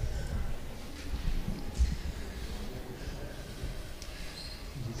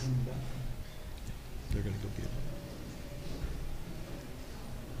 They're going to go get him.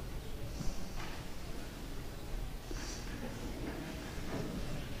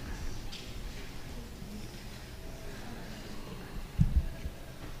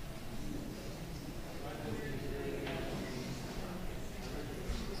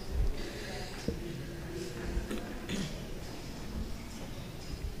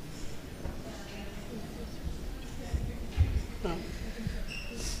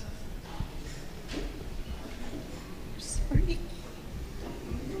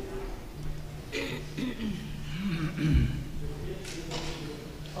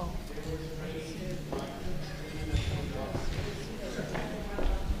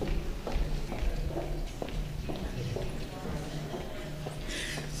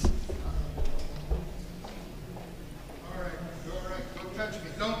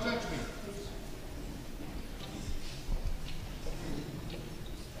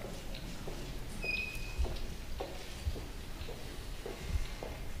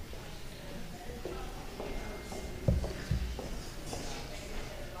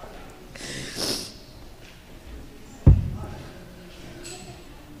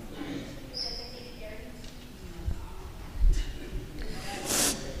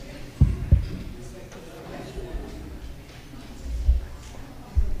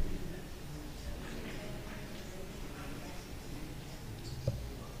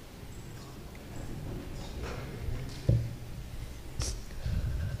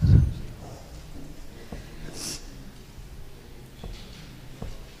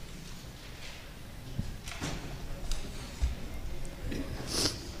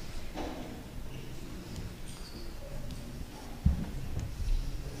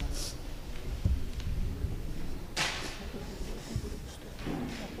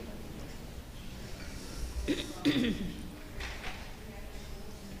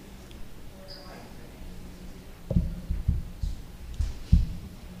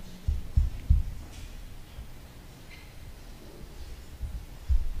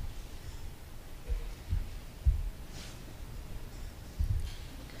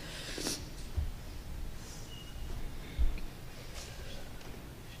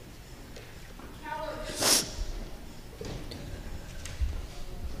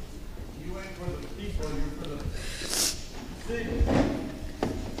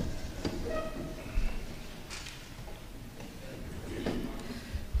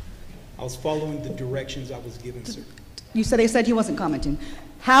 I was following the directions I was given, sir. You said they said he wasn't commenting.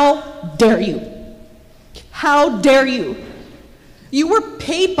 How dare you? How dare you? You were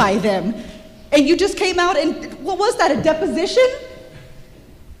paid by them, and you just came out and, what was that, a deposition?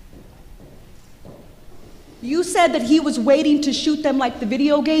 You said that he was waiting to shoot them like the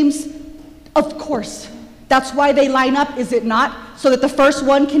video games? Of course. That's why they line up, is it not? So that the first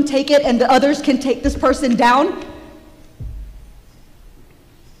one can take it and the others can take this person down?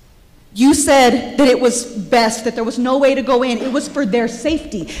 You said that it was best, that there was no way to go in. It was for their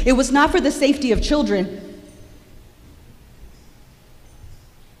safety. It was not for the safety of children.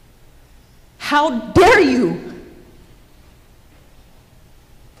 How dare you?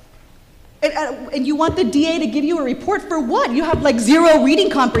 And you want the DA to give you a report for what? You have like zero reading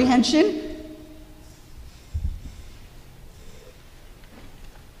comprehension.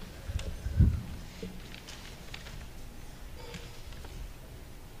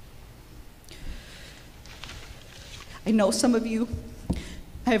 I know some of you,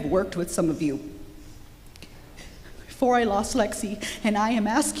 I have worked with some of you before I lost Lexi, and I am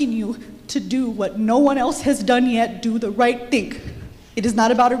asking you to do what no one else has done yet, do the right thing. It is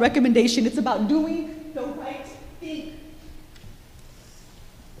not about a recommendation, it's about doing the right thing.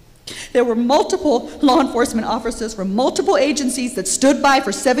 There were multiple law enforcement officers from multiple agencies that stood by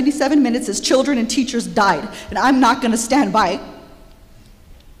for 77 minutes as children and teachers died, and I'm not going to stand by.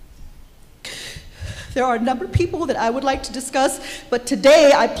 There are a number of people that I would like to discuss, but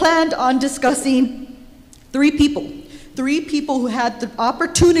today I planned on discussing three people who had the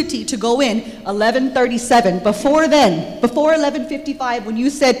opportunity to go in 11:37. Before then, before 11:55, when you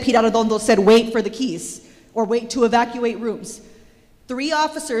said, Pete Arredondo said, wait for the keys or wait to evacuate rooms. 3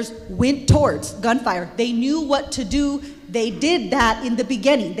 officers went towards gunfire. They knew what to do. They did that in the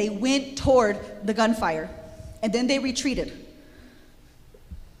beginning. They went toward the gunfire, and then they retreated.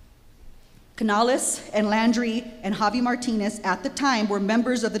 Canales and Landry and Javi Martinez at the time were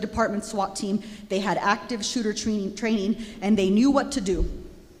members of the department's SWAT team. They had active shooter training, and they knew what to do.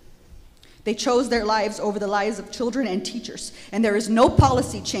 They chose their lives over the lives of children and teachers, and there is no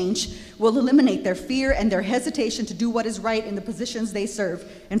policy change will eliminate their fear and their hesitation to do what is right in the positions they serve,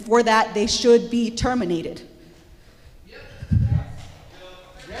 and for that they should be terminated.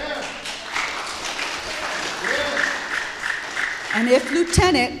 And if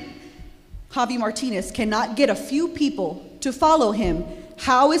Lieutenant Javi Martinez cannot get a few people to follow him,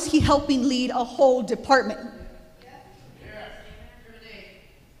 how is he helping lead a whole department?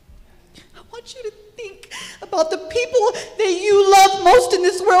 I want you to think about the people that you love most in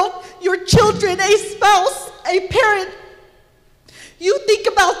this world, your children, a spouse, a parent. You think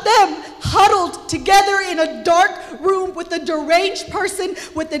about them huddled together in a dark room with a deranged person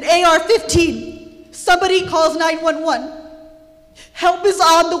with an AR-15. Somebody calls 911. Help is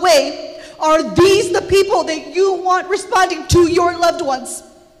on the way. Are these the people that you want responding to your loved ones?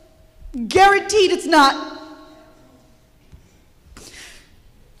 Guaranteed it's not. There's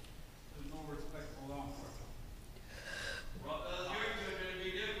no respectful law enforcement. Well, your children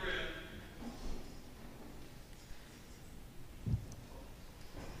be different.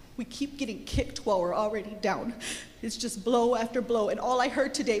 We keep getting kicked while we're already down. It's just blow after blow, and all I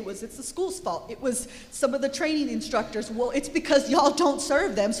heard today was it's the school's fault. It was some of the training instructors. Well, it's because y'all don't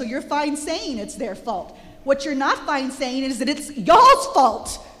serve them, so you're fine saying it's their fault. What you're not fine saying is that it's y'all's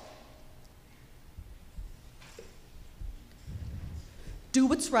fault. Do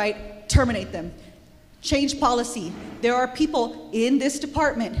what's right, terminate them. Change policy. There are people in this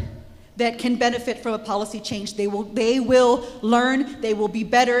department that can benefit from a policy change. They will learn, they will be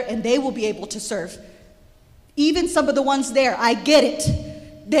better, and they will be able to serve. Even some of the ones there, I get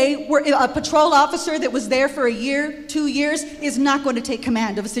it. They were a patrol officer that was there for a year, 2 years, is not going to take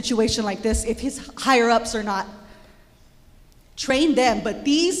command of a situation like this if his higher ups are not. Train them, but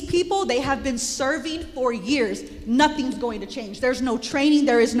these people, they have been serving for years. Nothing's going to change. There's no training,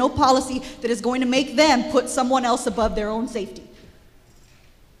 there is no policy that is going to make them put someone else above their own safety.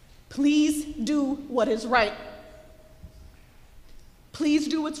 Please do what is right. Please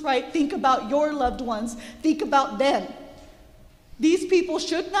do what's right. Think about your loved ones. Think about them. These people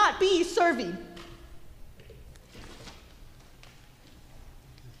should not be serving.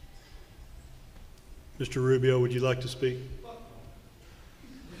 Mr. Rubio, would you like to speak?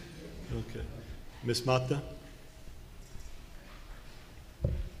 Okay. Ms. Mata?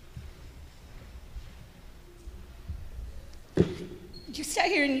 You sat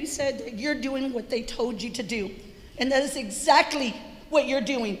here and you said that you're doing what they told you to do. And that is exactly what you're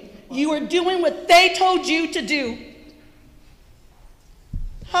doing. You are doing what they told you to do.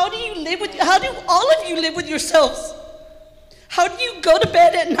 How do all of you live with yourselves? How do you go to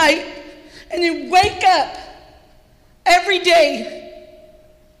bed at night and then wake up every day?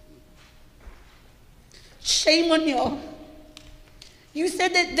 Shame on y'all. You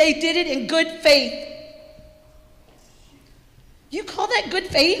said that they did it in good faith. You call that good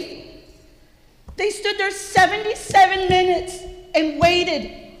faith? They stood there 77 minutes and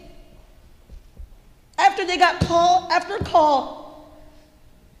waited. After they got call after call,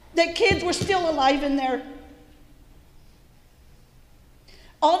 that kids were still alive in there.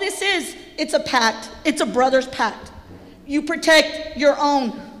 All this is, it's a pact. It's a brother's pact. You protect your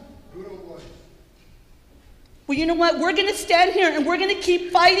own. Well, you know what? We're going to stand here and we're going to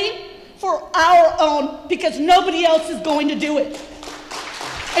keep fighting for our own because nobody else is going to do it.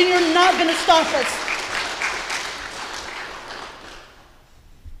 And you're not going to stop us.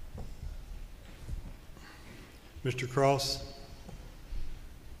 Mr. Cross?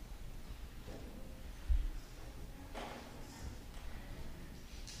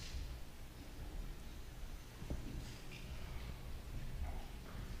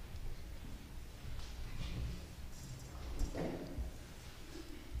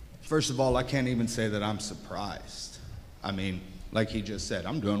 First of all, I can't even say that I'm surprised. I mean, like he just said,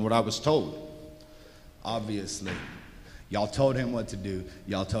 I'm doing what I was told. Obviously, y'all told him what to do,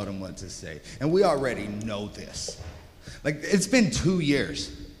 y'all told him what to say. And we already know this. Like, it's been 2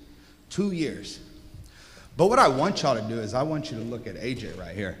 years. 2 years. But what I want y'all to do is I want you to look at AJ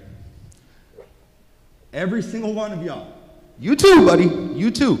right here. Every single one of y'all. You too, buddy.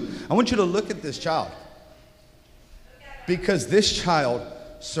 You too. I want you to look at this child. Because this child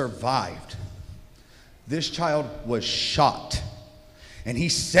survived. This child was shot. And he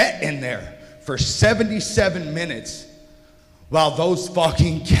sat in there for 77 minutes while those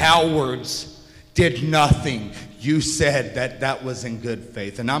fucking cowards did nothing. You said that that was in good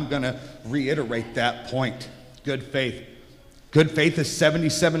faith. And I'm going to reiterate that point. Good faith. Good faith is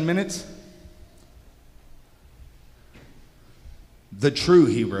 77 minutes. The true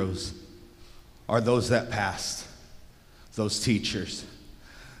heroes are those that passed. Those teachers.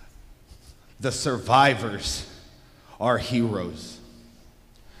 The survivors are heroes.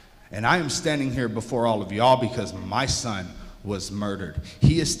 And I am standing here before all of y'all because my son was murdered.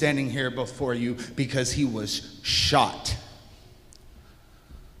 He is standing here before you because he was shot.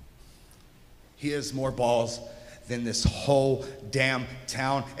 He has more balls than this whole damn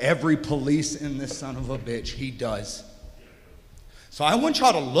town. Every police in this son of a bitch, he does. So I want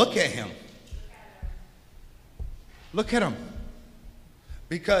y'all to look at him. Look at him.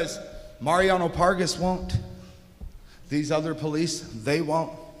 Because Mariano Pargas won't. These other police, they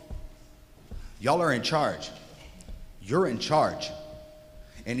won't. Y'all are in charge. You're in charge.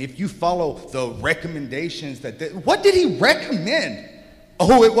 And if you follow the recommendations what did he recommend?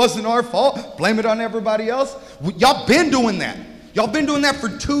 Oh, it wasn't our fault. Blame it on everybody else. Y'all been doing that. Y'all been doing that for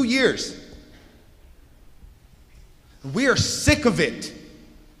 2 years. We are sick of it.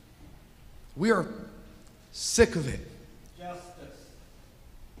 We are sick of it. Justice.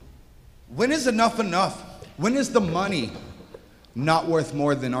 When is enough enough? When is the money not worth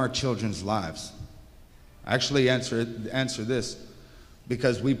more than our children's lives? Actually, answer this,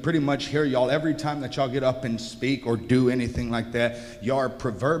 because we pretty much hear y'all every time that y'all get up and speak or do anything like that. Y'all are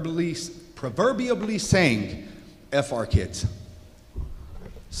proverbially saying, F our kids.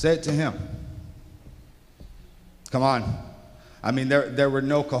 Say it to him. Come on. I mean, there were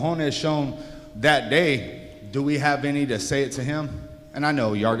no cojones shown that day. Do we have any to say it to him? And I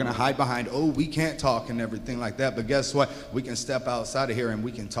know y'all are going to hide behind, oh, we can't talk and everything like that. But guess what? We can step outside of here and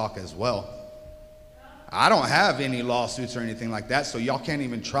we can talk as well. I don't have any lawsuits or anything like that, so y'all can't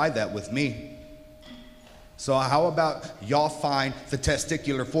even try that with me. So how about y'all find the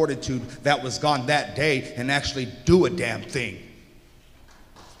testicular fortitude that was gone that day and actually do a damn thing?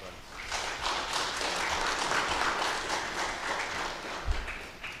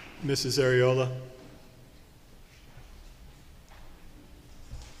 Mrs. Ariola?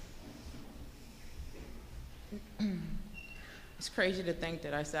 It's crazy to think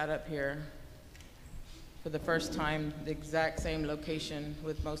that I sat up here for the first time, the exact same location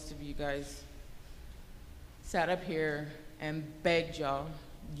with most of you guys, sat up here and begged y'all,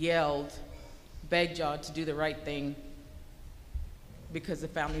 yelled, begged y'all to do the right thing because the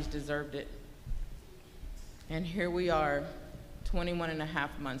families deserved it. And here we are, 21 and a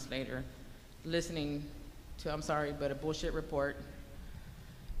half months later, listening to, I'm sorry, but a bullshit report,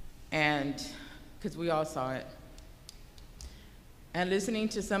 and because we all saw it, and listening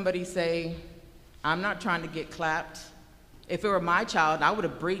to somebody say, I'm not trying to get clapped. If it were my child, I would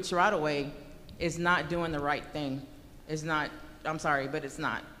have breached right away. It's not doing the right thing. It's not, I'm sorry, but it's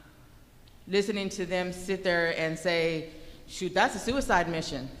not. Listening to them sit there and say, shoot, that's a suicide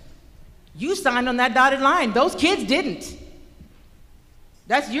mission. You signed on that dotted line. Those kids didn't.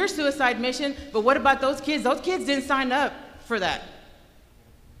 That's your suicide mission, but what about those kids? Those kids didn't sign up for that.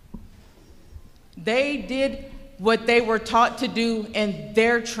 They did what they were taught to do in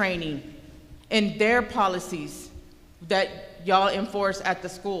their training, in their policies that y'all enforce at the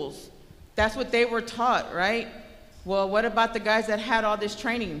schools. That's what they were taught, right? Well, what about the guys that had all this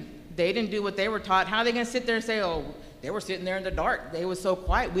training? They didn't do what they were taught. How are they gonna sit there and say, oh, they were sitting there in the dark. They were so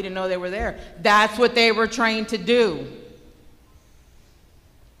quiet, we didn't know they were there. That's what they were trained to do.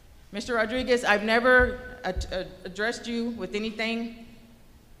 Mr. Rodriguez, I've never addressed you with anything,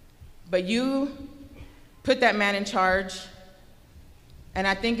 but you put that man in charge, and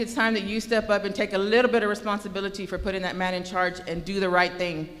I think it's time that you step up and take a little bit of responsibility for putting that man in charge and do the right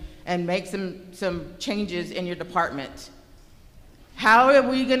thing and make some changes in your department. How are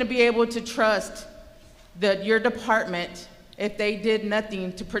we gonna be able to trust your department if they did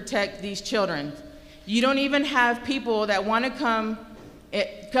nothing to protect these children? You don't even have people that wanna come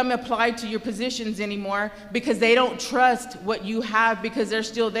apply to your positions anymore because they don't trust what you have because they're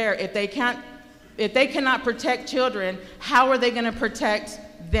still there. If they cannot protect children, how are they gonna protect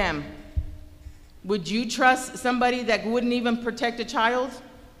them? Would you trust somebody that wouldn't even protect a child?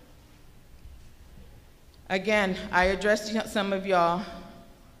 Again, I addressed some of y'all.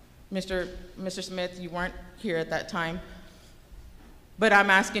 Mr. Smith, you weren't here at that time. But I'm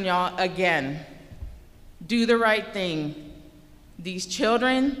asking y'all again, do the right thing. These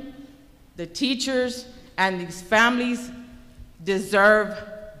children, the teachers, and these families deserve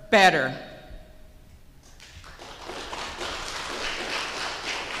better.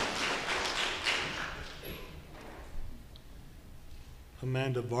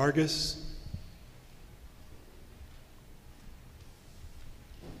 Amanda Vargas.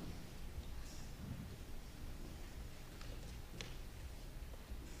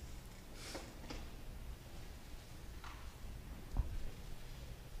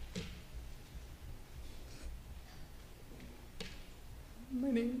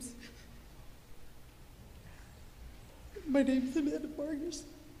 My name's Amanda Vargas,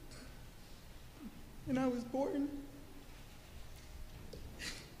 and I was born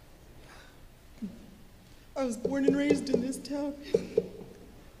and raised in this town.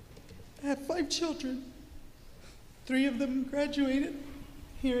 I have 5 children. 3 of them graduated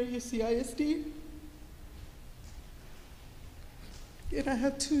here at UCISD. And I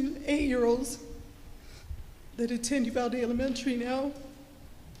have 2 8-year-olds that attend Uvalde Elementary now.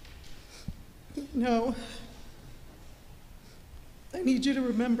 Now, I need you to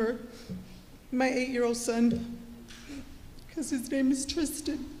remember my 8-year-old son, because his name is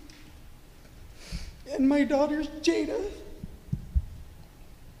Tristan, and my daughter's Jada.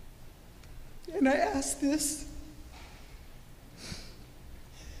 And I ask this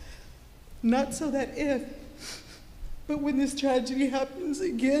not so that if, but when this tragedy happens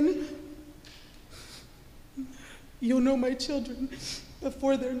again, you'll know my children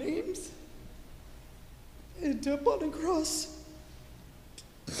before their names end up on a cross.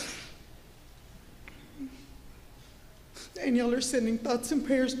 And y'all are sending thoughts and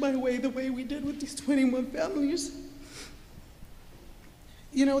prayers my way the way we did with these 21 families.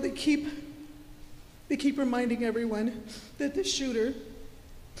 You know, they keep reminding everyone that the shooter,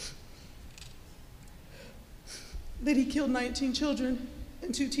 that he killed 19 children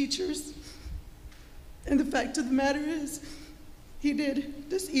and 2 teachers. And the fact of the matter is, he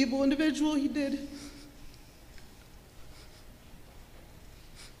did. This evil individual, he did.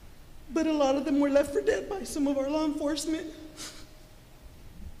 But a lot of them were left for dead by some of our law enforcement.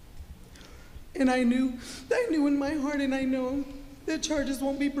 And I knew in my heart, and I know that charges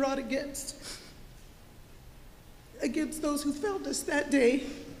won't be brought against those who failed us that day.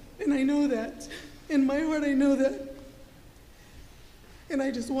 And I know that. In my heart, I know that. And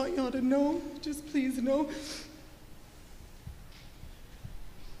I just want y'all to know, just please know,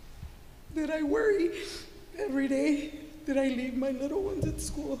 that I worry every day that I leave my little ones at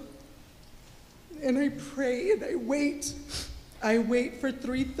school. and I pray and I wait. I wait for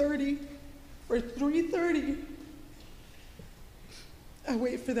 3:30. For 3:30. I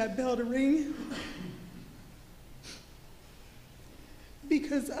wait for that bell to ring.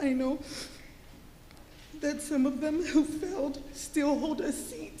 Because I know that some of them who failed still hold a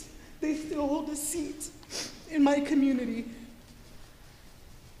seat. They still hold a seat in my community.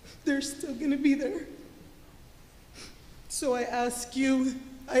 They're still gonna be there. So I ask you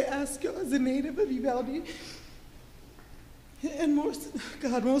as a native of Uvalde, and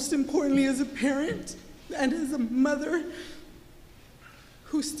most importantly as a parent and as a mother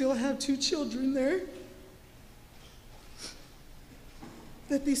who still have 2 children there,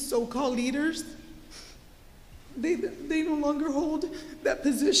 that these so-called leaders, they no longer hold that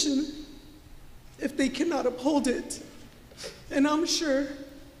position if they cannot uphold it. And I'm sure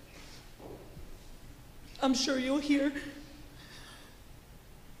you'll hear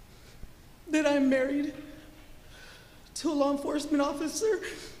that I'm married to a law enforcement officer,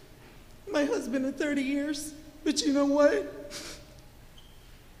 my husband of 30 years, but you know what?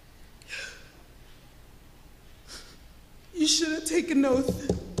 You shouldn't take an oath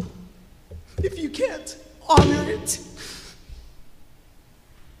if you can't honor it.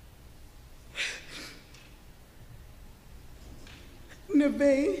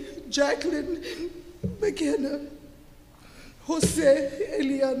 Neve, Jacqueline, McKenna, Jose,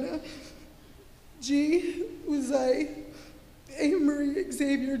 Eliana, G, Uzai, Amory,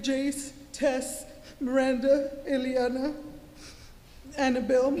 Xavier, Jace, Tess, Miranda, Eliana,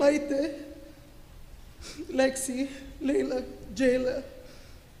 Annabelle, Maite, Lexi, Leila, Jayla,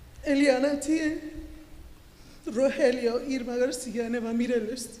 Eliana T, Rogelio, Irma Garcia, and Eva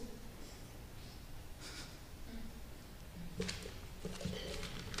Mireles.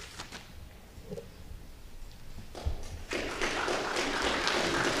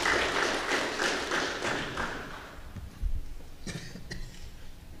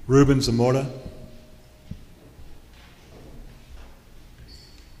 Ruben Zamora.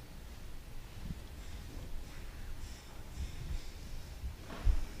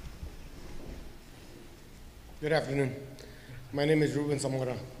 Good afternoon. My name is Ruben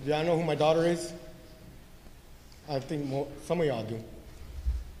Zamora. Do y'all know who my daughter is? I think some of y'all do.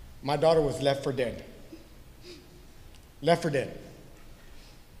 My daughter was left for dead. Left for dead.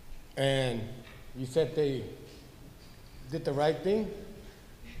 And you said they did the right thing.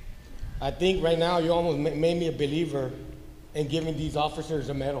 I think right now you almost made me a believer in giving these officers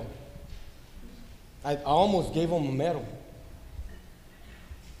a medal. I almost gave them a medal.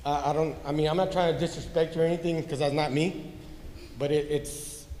 I mean, I'm not trying to disrespect you or anything because that's not me, but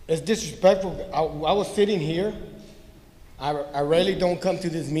it's disrespectful. I was sitting here. I rarely don't come to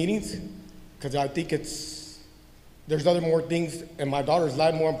these meetings because I think there's more things in my daughter's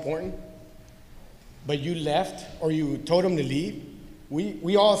life more important. But you left or you told him to leave.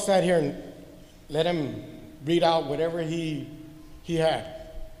 We all sat here and let him read out whatever he had.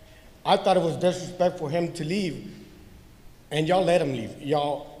 I thought it was disrespectful for him to leave, and y'all let him leave.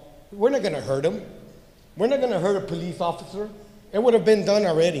 We're not gonna hurt him. We're not gonna hurt a police officer. It would have been done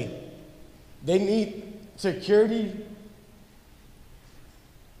already. They need security.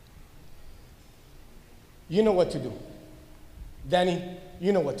 You know what to do. Danny,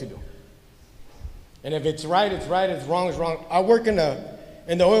 you know what to do. And if it's right, it's right. If it's wrong, it's wrong. I work in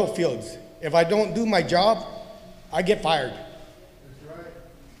the oil fields. If I don't do my job, I get fired. That's right.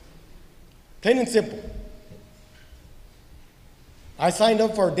 Plain and simple. I signed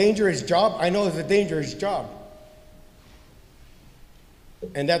up for a dangerous job. I know it's a dangerous job.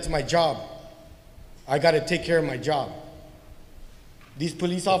 And that's my job. I got to take care of my job. These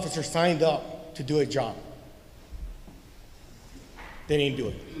police officers signed up to do a job. They didn't do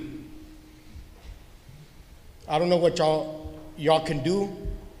it. I don't know what y'all can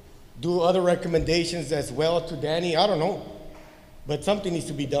do other recommendations as well to Danny. I don't know. But something needs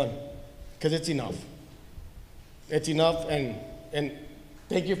to be done because it's enough. It's enough, and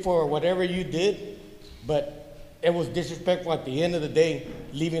thank you for whatever you did, but it was disrespectful at the end of the day,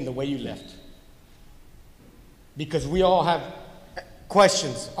 leaving the way you left. Because we all have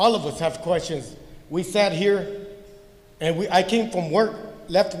questions. All of us have questions. We sat here, and I came from work,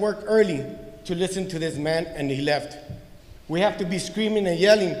 left work early to listen to this man, and he left. We have to be screaming and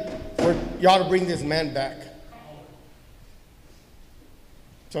yelling for y'all to bring this man back.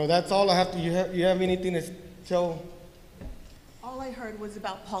 So that's all I have to, you have anything to tell? All I heard was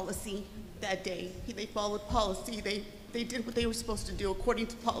about policy that day. They followed policy. They did what they were supposed to do according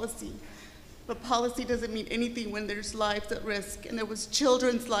to policy. But policy doesn't mean anything when there's lives at risk, and there was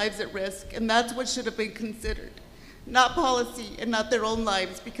children's lives at risk, and that's what should have been considered. not policy and not their own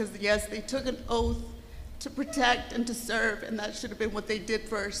lives, because yes, they took an oath to protect and to serve, and that should have been what they did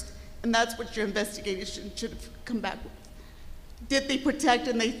first. And that's what your investigation should have come back with. Did they protect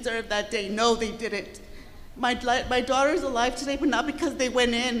and they served that day? No, they didn't. My daughter's alive today, but not because they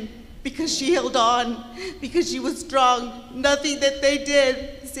went in, because she held on, because she was strong. Nothing that they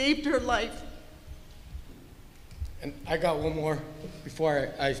did saved her life. And I got one more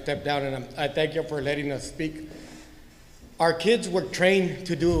before I step down, and I thank you for letting us speak. Our kids were trained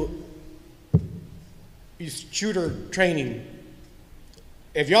to do shooter training.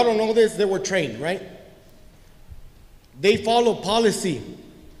 If y'all don't know this, they were trained, right? They follow policy.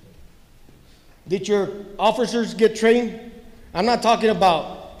 Did your officers get trained? I'm not talking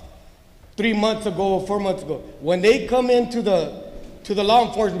about 3 months ago or 4 months ago. When they come into the law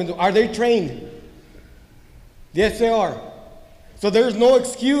enforcement, are they trained? Yes, they are. So there's no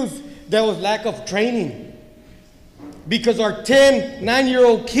excuse there was lack of training, because our 10,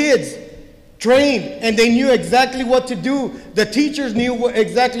 9-year-old kids trained and they knew exactly what to do. The teachers knew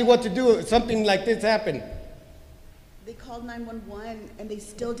exactly what to do if something like this happened. They called 911 and they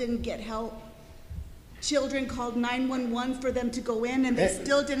still didn't get help. Children called 911 for them to go in and they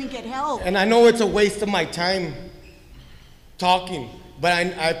still didn't get help. And I know it's a waste of my time talking, but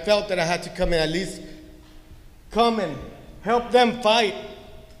I felt that I had to come and at least come and help them fight,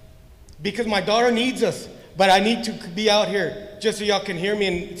 because my daughter needs us. But I need to be out here just so y'all can hear me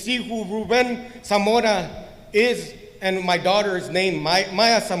and see who Ruben Zamora is, and my daughter's name,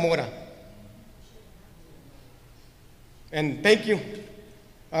 Maya Zamora. And thank you.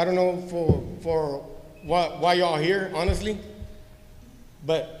 I don't know for why y'all here, honestly,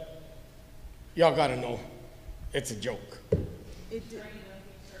 but y'all gotta know, it's a joke.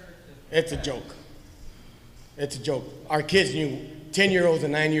 It's a joke. It's a joke. Our kids knew, 10-year-olds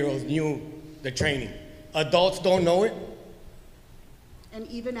and 9-year-olds knew the training. Adults don't know it. And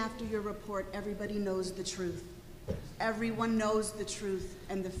even after your report, everybody knows the truth. Everyone knows the truth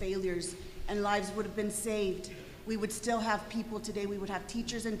and the failures, and lives would have been saved. We would still have people today. We would have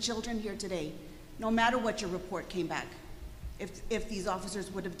teachers and children here today, no matter what your report came back, if these officers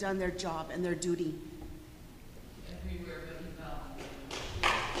would have done their job and their duty.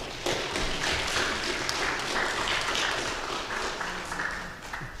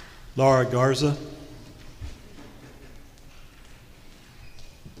 Laura Garza.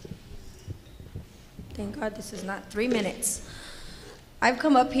 Thank God this is not 3 minutes. I've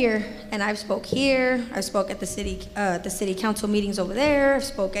come up here and I've spoke here. I spoke at the city council meetings over there. I've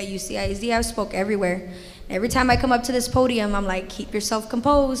spoke at UCISD. I've spoke everywhere. Every time I come up to this podium, I'm like, keep yourself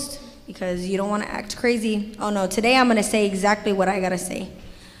composed, because you don't want to act crazy. Oh no, today I'm going to say exactly what I got to say.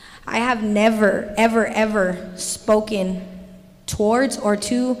 I have never, ever, ever spoken towards or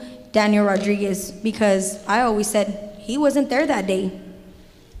to Daniel Rodriguez, because I always said he wasn't there that day.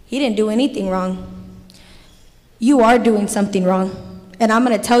 He didn't do anything wrong. You are doing something wrong. And I'm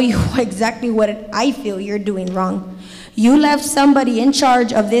going to tell you exactly what I feel you're doing wrong. You left somebody in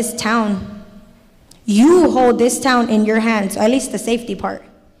charge of this town. You hold this town in your hands, at least the safety part.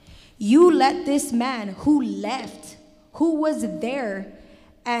 You let this man who left, who was there,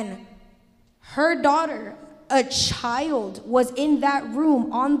 and her daughter, a child, was in that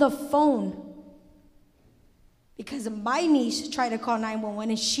room on the phone, because my niece tried to call 911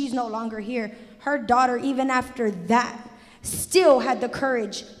 and she's no longer here. Her daughter, even after that, still had the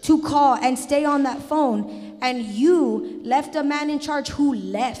courage to call and stay on that phone. And you left a man in charge who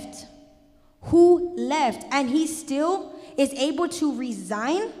left, and he still is able to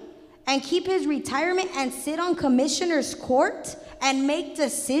resign and keep his retirement and sit on commissioner's court and make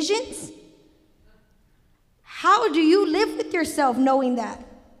decisions. How do you live with yourself knowing that?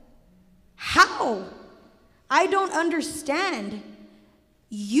 How? I don't understand.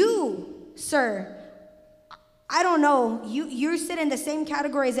 You, sir, I don't know, you sit in the same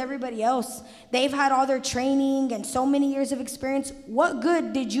category as everybody else. They've had all their training and so many years of experience. What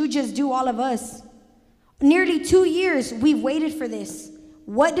good did you just do all of us? Nearly 2 years we've waited for this.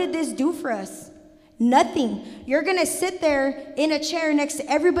 What did this do for us? Nothing. You're gonna sit there in a chair next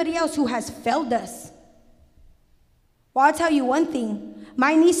to everybody else who has failed us. Well, I'll tell you one thing.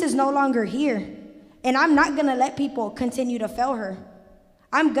 My niece is no longer here, and I'm not gonna let people continue to fail her.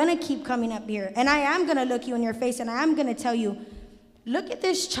 I'm gonna keep coming up here, and I am gonna look you in your face, and I am gonna tell you, look at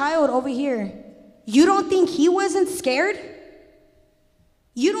this child over here. You don't think he wasn't scared?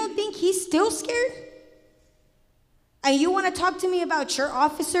 You don't think he's still scared? And you wanna talk to me about your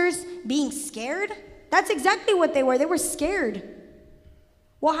officers being scared? That's exactly what they were. They were scared.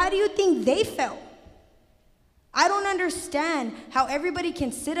 Well, how do you think they felt? I don't understand how everybody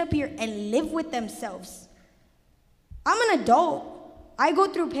can sit up here and live with themselves. I'm an adult. I go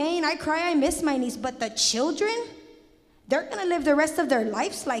through pain, I cry, I miss my niece, but the children, they're gonna live the rest of their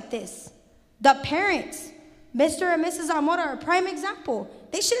lives like this. The parents, Mr. and Mrs. Zamora are a prime example.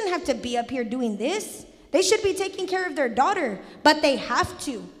 They shouldn't have to be up here doing this. They should be taking care of their daughter, but they have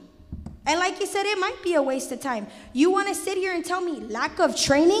to. And like you said, it might be a waste of time. You want to sit here and tell me lack of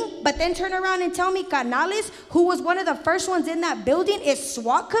training, but then turn around and tell me Canales, who was one of the first ones in that building, is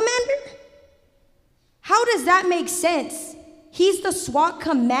SWAT commander? How does that make sense? He's the SWAT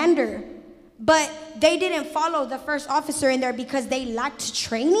commander, but they didn't follow the first officer in there because they lacked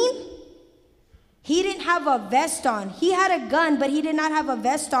training? He didn't have a vest on. He had a gun, but he did not have a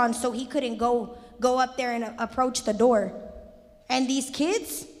vest on, so he couldn't go up there and approach the door. And these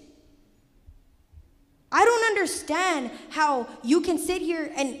kids? I don't understand how you can sit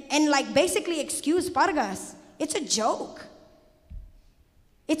here and like basically excuse Vargas. It's a joke.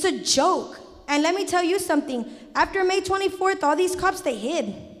 It's a joke. And let me tell you something. After May 24th, all these cops, they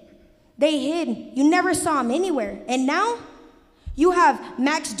hid. They hid. You never saw them anywhere. And now you have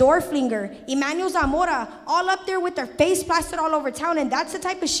Max Dorflinger, Emmanuel Zamora, all up there with their face plastered all over town. And that's the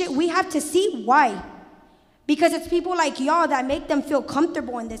type of shit we have to see. Why? Because it's people like y'all that make them feel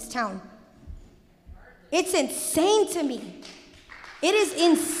comfortable in this town. It's insane to me. It is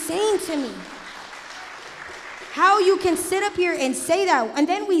insane to me how you can sit up here and say that. And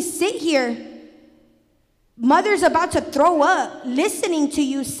then we sit here, mother's about to throw up, listening to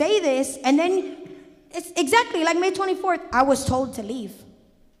you say this, and then it's exactly like May 24th, I was told to leave.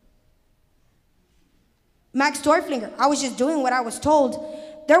 Max Dorflinger, I was just doing what I was told.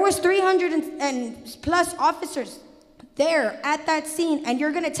 There was 300 and plus officers there at that scene, and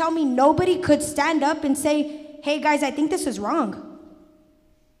you're gonna tell me nobody could stand up and say, hey guys, I think this is wrong.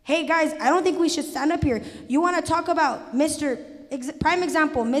 Hey guys, I don't think we should stand up here. You wanna talk about prime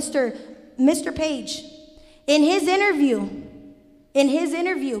example, Mr. Page. In his interview,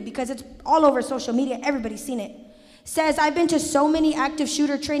 because it's all over social media, everybody's seen it, says, I've been to so many active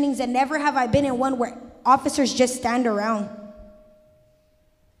shooter trainings and never have I been in one where officers just stand around.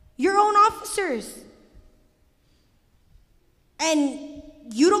 Your own officers. And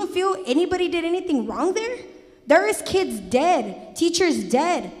you don't feel anybody did anything wrong there? There is kids dead, teachers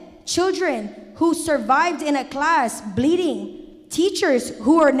dead, children who survived in a class bleeding, teachers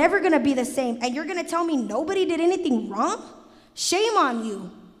who are never gonna be the same, and you're gonna tell me nobody did anything wrong? Shame on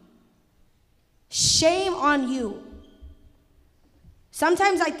you. Shame on you.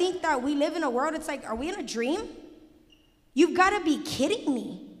 Sometimes I think that we live in a world, it's like, are we in a dream? You've gotta be kidding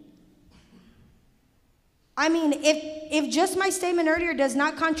me. I mean, if just my statement earlier does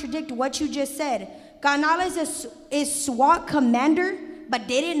not contradict what you just said, Canales is SWAT commander, but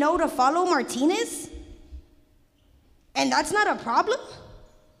didn't know to follow Martinez? And that's not a problem?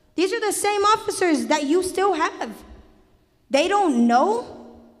 These are the same officers that you still have. They don't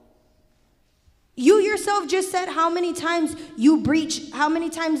know? You yourself just said how many times you breached, how many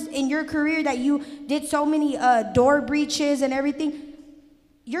times in your career that you did so many door breaches and everything.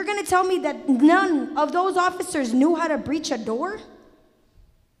 You're gonna tell me that none of those officers knew how to breach a door?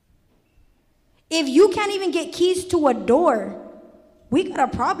 If you can't even get keys to a door, we got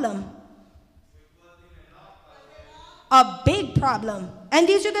a problem. A big problem. And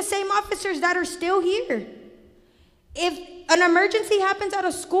these are the same officers that are still here. If an emergency happens at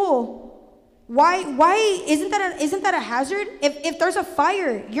a school, why isn't that a hazard? If there's a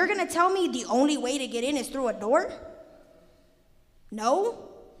fire, you're gonna tell me the only way to get in is through a door? No?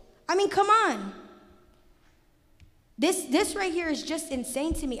 I mean, come on. This right here is just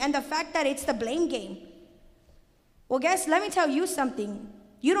insane to me. And the fact that it's the blame game. Well, let me tell you something.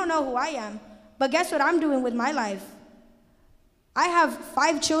 You don't know who I am, but guess what I'm doing with my life? I have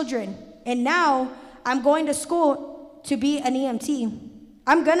 5 children, and now I'm going to school to be an EMT.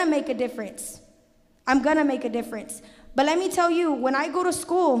 I'm gonna make a difference. I'm gonna make a difference. But let me tell you, when I go to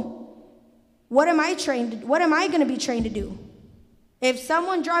school, what am I gonna be trained to do? If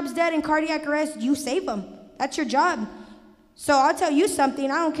someone drops dead in cardiac arrest, you save them. That's your job. So I'll tell you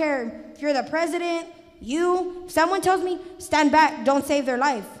something. I don't care if you're the president, if someone tells me, stand back, don't save their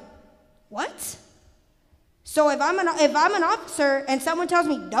life. What? So if I'm an officer and someone tells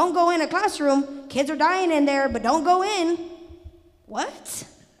me, don't go in a classroom, kids are dying in there, but don't go in. What?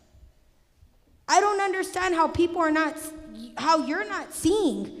 I don't understand how how you're not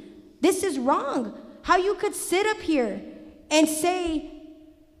seeing. This is wrong. How you could sit up here and say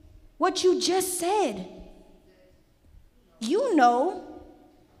what you just said. You know.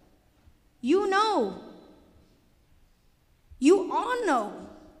 You know. You all know.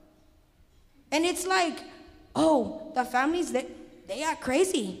 And it's like, oh, the families, they are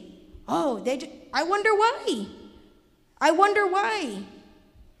crazy. Oh, I wonder why. I wonder why.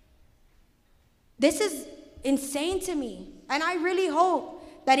 This is insane to me. And I really hope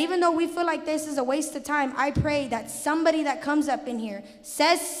that even though we feel like this is a waste of time, I pray that somebody that comes up in here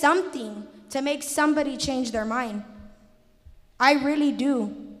says something to make somebody change their mind. I really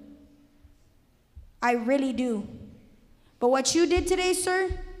do. I really do. But what you did today,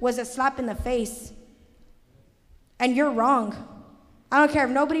 sir, was a slap in the face. And you're wrong. I don't care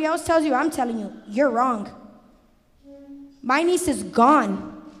if nobody else tells you, I'm telling you, you're wrong. My niece is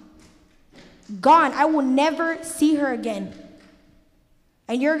gone. Gone. I will never see her again.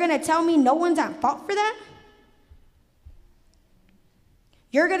 And you're going to tell me no one's at fault for that?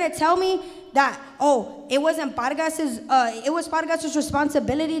 You're going to tell me that, oh, it was Pargas's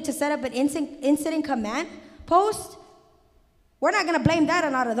responsibility to set up an incident command post? We're not going to blame that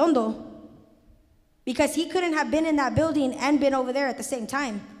on Arredondo, because he couldn't have been in that building and been over there at the same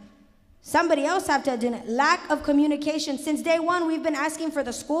time. Somebody else have to have done it. Lack of communication. Since day one, we've been asking for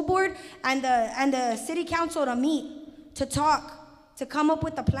the school board and the city council to meet, to talk, to come up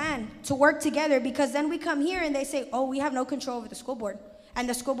with a plan, to work together, because then we come here and they say, oh, we have no control over the school board. And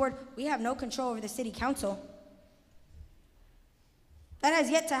the school board, we have no control over the city council. That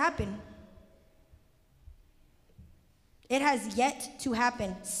has yet to happen. It has yet to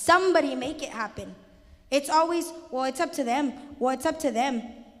happen. Somebody make it happen. It's always, well, it's up to them. Well, it's up to them.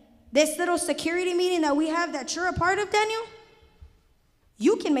 This little security meeting that we have that you're a part of, Daniel,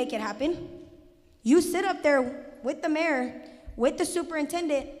 you can make it happen. You sit up there with the mayor, with the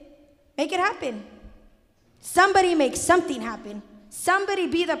superintendent, make it happen. Somebody make something happen. Somebody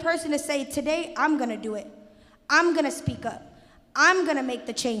be the person to say, today I'm going to do it. I'm going to speak up. I'm going to make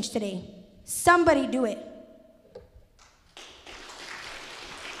the change today. Somebody do it.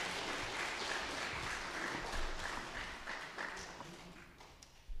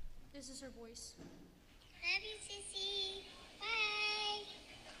 This is her voice. Love you, Sissy. Bye.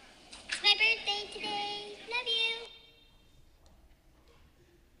 It's my birthday today. Love you.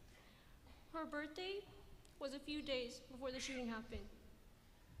 Her birthday was a few days before the shooting happened.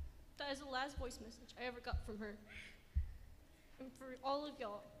 That is the last voice message I ever got from her. And for all of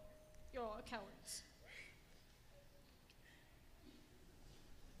y'all, you're all cowards.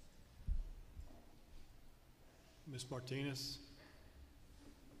 Ms. Martinez?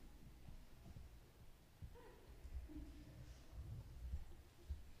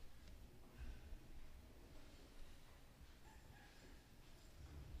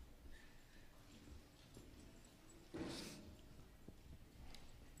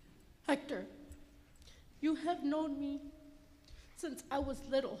 Hector, you have known me since I was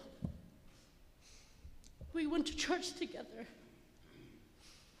little. We went to church together.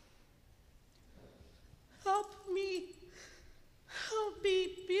 Help me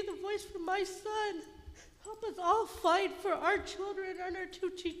be the voice for my son. Help us all fight for our children and our two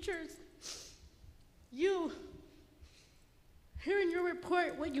teachers. You, hearing your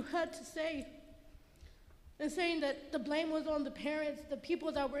report, what you had to say, and saying that the blame was on the parents, the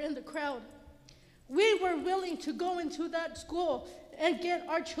people that were in the crowd. We were willing to go into that school and get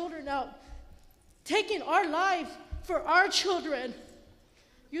our children out, taking our lives for our children.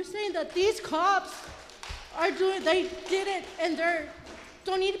 You're saying that these cops they did it and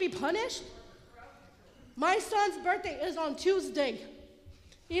don't need to be punished? My son's birthday is on Tuesday.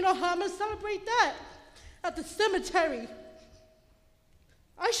 You know how I'm gonna celebrate that? At the cemetery.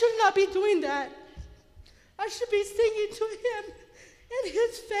 I should not be doing that. I should be singing to him in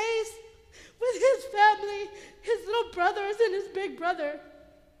his face, with his family, his little brothers and his big brother.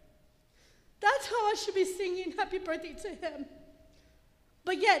 That's how I should be singing happy birthday to him.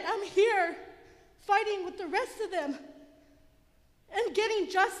 But yet I'm here fighting with the rest of them and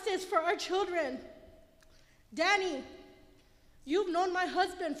getting justice for our children. Danny, you've known my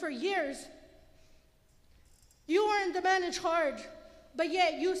husband for years. You aren't the man in charge, but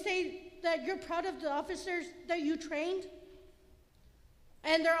yet you say that you're proud of the officers that you trained,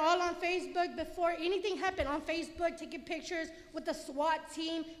 and they're all on Facebook before anything happened, on Facebook taking pictures with the SWAT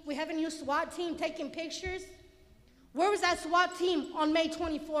team. We have a new SWAT team taking pictures. Where was that SWAT team on May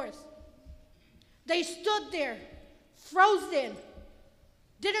 24th? They stood there, frozen,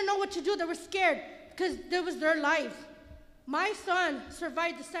 didn't know what to do. They were scared because it was their life. My son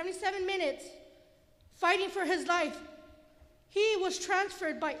survived the 77 minutes fighting for his life. He was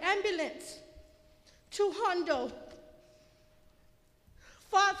transferred by ambulance to Hondo,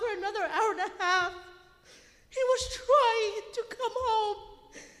 fought for another hour and a half. He was trying to come home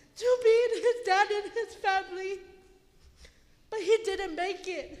to be with his dad and his family, but he didn't make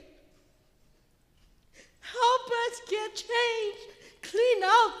it. Help us get change. Clean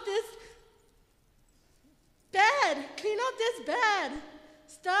out this bed. Clean not this bad.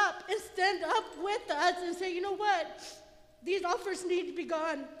 Stop and stand up with us and say, you know what? These officers need to be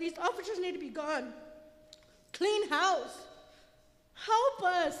gone. These officers need to be gone. Clean house. Help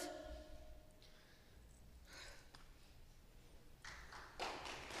us.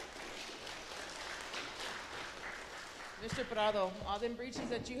 Mr. Prado, all them breaches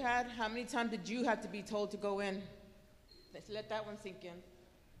that you had, how many times did you have to be told to go in? Let's let that one sink in.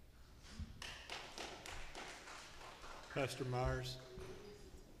 Pastor Myers.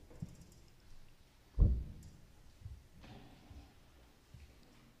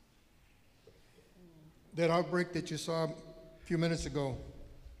 That outbreak that you saw a few minutes ago,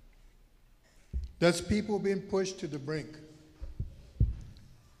 that's people being pushed to the brink.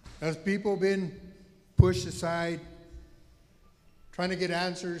 That's people being pushed aside, trying to get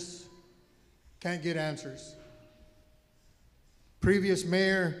answers, can't get answers. Previous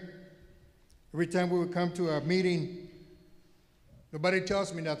mayor, every time we would come to a meeting, nobody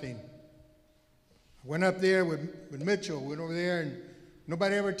tells me nothing. I went up there with Mitchell, went over there, and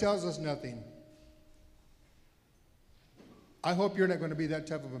nobody ever tells us nothing. I hope you're not going to be that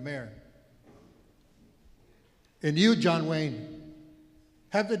type of a mayor. And you, John Wayne,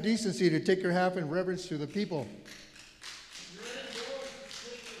 have the decency to take your hat in reverence to the people.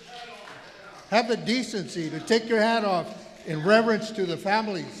 Have the decency to take your hat off in reverence to the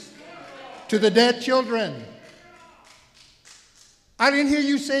families, to the dead children. I didn't hear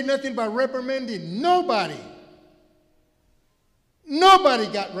you say nothing about reprimanding. Nobody. Nobody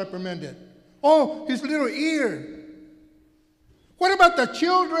got reprimanded. Oh, his little ear. What about the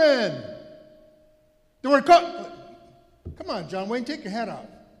children? They were caught. Come on, John Wayne, take your hat off.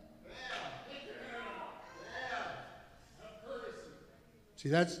 See,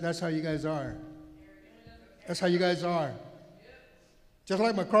 that's how you guys are. That's how you guys are. Just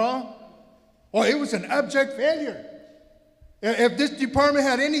like McCraw. Oh, it was an abject failure. If this department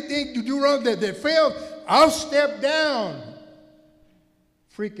had anything to do wrong that they failed, I'll step down.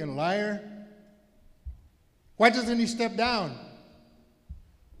 Freaking liar. Why doesn't he step down?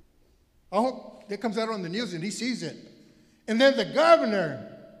 I hope that comes out on the news and he sees it. And then the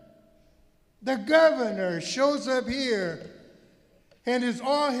governor shows up here, and is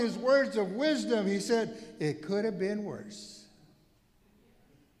all his words of wisdom. He said, it could have been worse.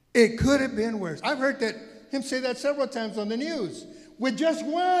 It could have been worse. I've heard him say that several times on the news. With just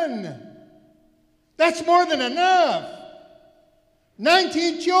one. That's more than enough.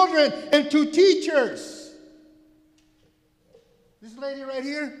 19 children and 2 teachers. This lady right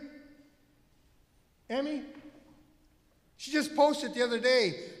here, Emmy, she just posted the other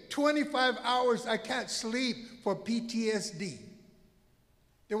day, 25 hours I can't sleep for PTSD.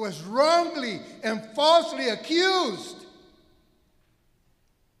 It was wrongly and falsely accused.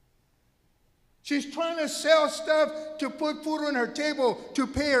 She's trying to sell stuff to put food on her table to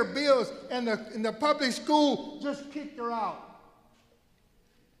pay her bills, and the public school just kicked her out.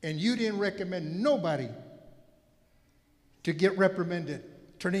 And you didn't recommend nobody to get reprimanded,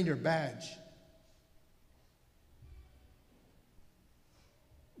 turn in your badge.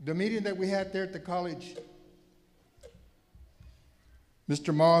 The meeting that we had there at the college,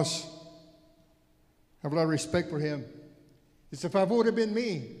 Mr. Moss, I have a lot of respect for him. He said, if it would have been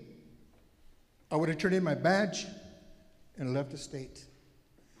me, I would have turned in my badge and left the state.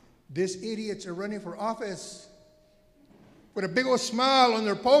 These idiots are running for office with a big old smile on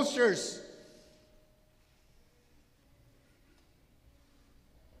their posters.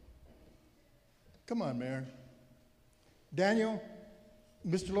 Come on, Mayor. Daniel,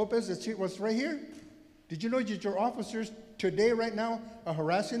 Mr. Lopez, what's right here? Did you know that your officers today, right now, are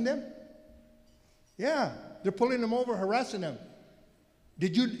harassing them? Yeah, they're pulling them over, harassing them.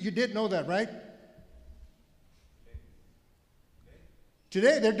 You did know that, right?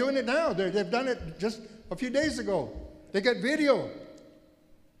 Today, they're doing it now. They've done it just a few days ago. They got video.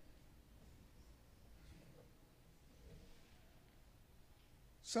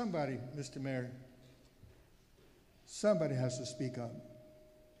 Somebody, Mr. Mayor, somebody has to speak up.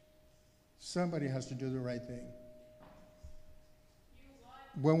 Somebody has to do the right thing.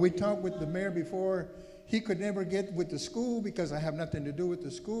 When we talked with the mayor before, he could never get with the school because I have nothing to do with the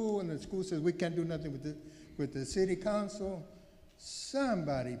school, and the school says we can't do nothing with the city council.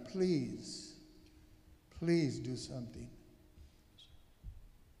 Somebody, please do something.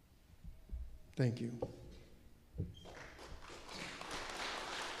 Thank you.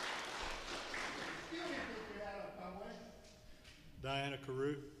 Diana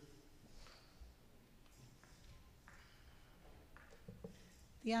Carew.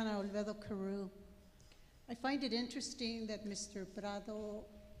 Diana Olvedo Carew. I find it interesting that Mr. Prado,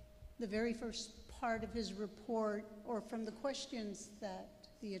 the very first part of his report, or from the questions that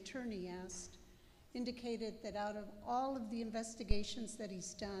the attorney asked, indicated that out of all of the investigations that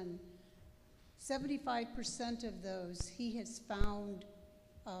he's done, 75% of those he has found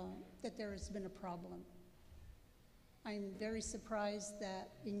that there has been a problem. I'm very surprised that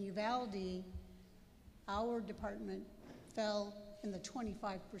in Uvalde, our department fell in the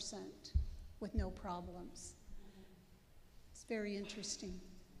 25% with no problems. It's very interesting.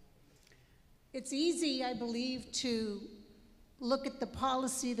 It's easy, I believe, to look at the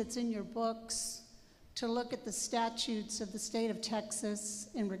policy that's in your books, to look at the statutes of the state of Texas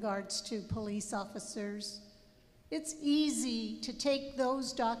in regards to police officers. It's easy to take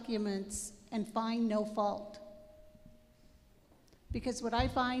those documents and find no fault. Because what I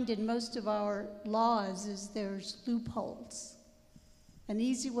find in most of our laws is there's loopholes, an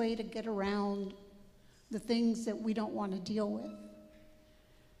easy way to get around the things that we don't want to deal with.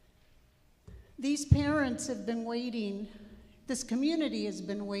 These parents have been waiting, this community has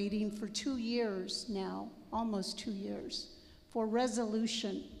been waiting for 2 years now, almost 2 years, for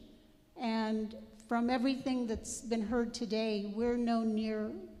resolution. And from everything that's been heard today, we're no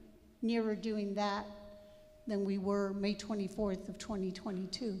nearer doing that than we were May 24th of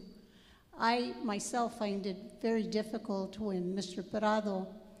 2022. I myself find it very difficult when Mr. Prado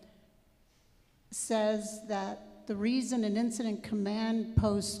says that the reason an incident command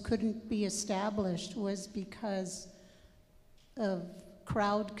post couldn't be established was because of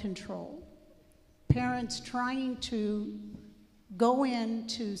crowd control. Parents trying to go in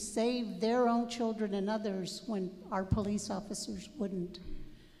to save their own children and others when our police officers wouldn't.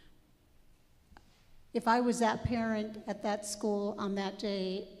 If I was that parent at that school on that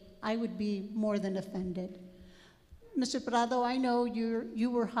day, I would be more than offended. Mr. Prado, I know you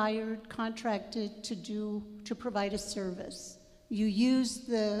were hired, contracted to provide a service. You used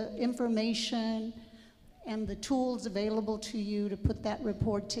the information and the tools available to you to put that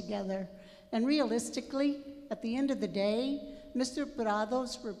report together. And realistically, at the end of the day, Mr.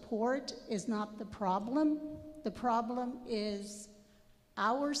 Prado's report is not the problem. The problem is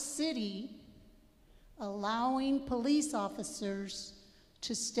our city allowing police officers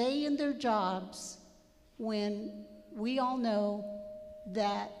to stay in their jobs when we all know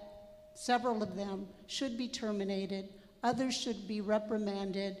that several of them should be terminated, others should be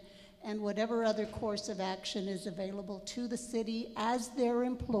reprimanded, and whatever other course of action is available to the city as their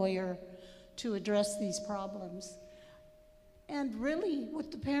employer to address these problems. And really,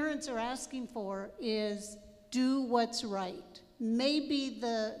 what the parents are asking for is do what's right. Maybe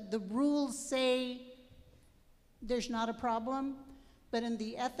the rules say there's not a problem, but in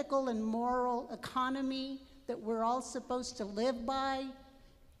the ethical and moral economy that we're all supposed to live by,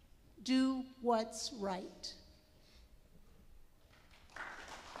 do what's right.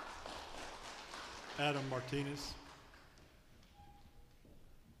 Adam Martinez.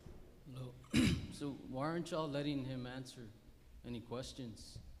 Hello. So why aren't y'all letting him answer any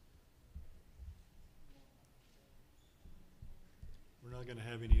questions? We're not going to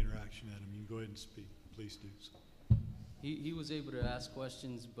have any interaction, Adam. You can go ahead and speak. Please do so. He was able to ask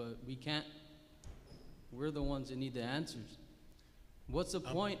questions, but we can't. We're the ones that need the answers. What's the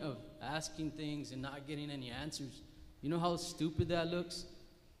point of asking things and not getting any answers? You know how stupid that looks?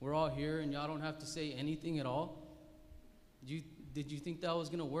 We're all here and y'all don't have to say anything at all? Did you think that was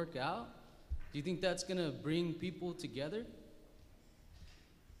going to work out? Do you think that's going to bring people together?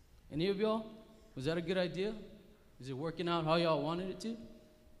 Any of y'all? Was that a good idea? Is it working out how y'all wanted it to?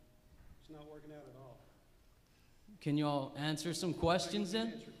 It's not working out at all. Can y'all answer some questions then?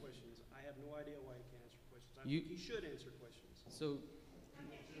 Answer questions. I have no idea why he can't answer questions. I think he should answer questions. So,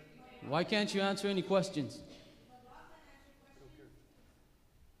 why can't you answer any questions?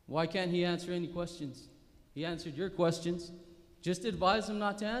 Why can't he answer any questions? He answered your questions. Just advise him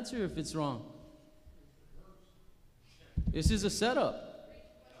not to answer if it's wrong. This is a setup.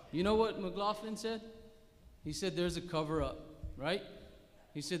 You know what McLaughlin said? He said there's a cover-up, right?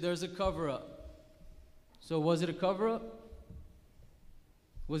 He said there's a cover-up. So was it a cover-up?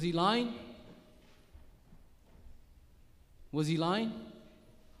 Was he lying? Was he lying?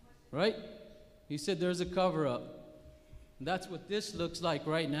 Right? He said there's a cover-up. And that's what this looks like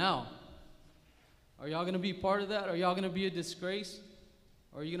right now. Are y'all going to be part of that? Are y'all going to be a disgrace?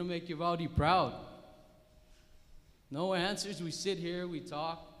 Or are you going to make Uvalde proud? No answers. We sit here, we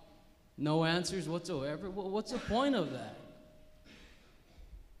talk. No answers whatsoever. What's the point of that?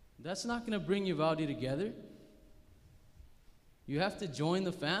 That's not going to bring Uvalde together. You have to join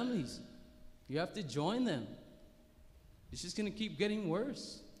the families. You have to join them. It's just going to keep getting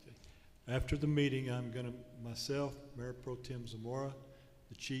worse. After the meeting, I'm going to, myself, Mayor Pro Tem Zamora,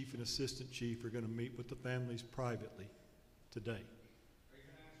 the chief and assistant chief are going to meet with the families privately today.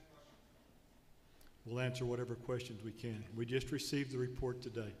 We'll answer whatever questions we can. We just received the report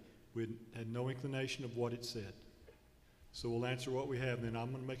today. We had no inclination of what it said. So we'll answer what we have, and then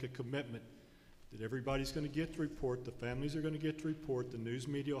I'm going to make a commitment that everybody's going to get the report, the families are going to get the report, the news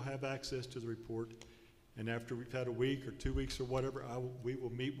media will have access to the report, and after we've had a week or 2 weeks or whatever, we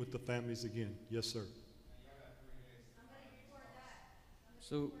will meet with the families again. Yes, sir.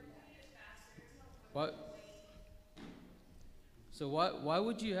 So, why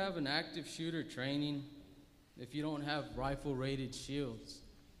would you have an active shooter training if you don't have rifle-rated shields?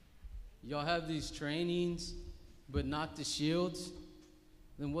 Y'all have these trainings, but not the shields?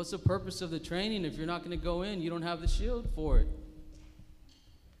 Then what's the purpose of the training if you're not going to go in? You don't have the shield for it.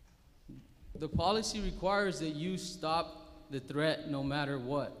 The policy requires that you stop the threat no matter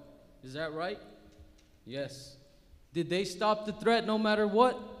what. Is that right? Yes. Did they stop the threat no matter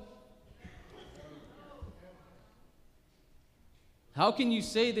what? How can you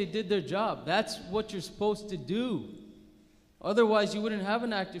say they did their job? That's what you're supposed to do. Otherwise, you wouldn't have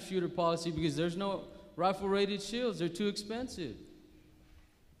an active shooter policy because there's no rifle-rated shields. They're too expensive.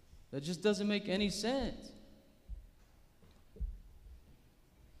 That just doesn't make any sense.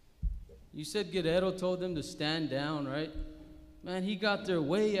 You said Guerrero told them to stand down, right? Man, he got there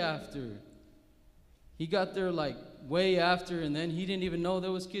way after. He got there like way after, and then he didn't even know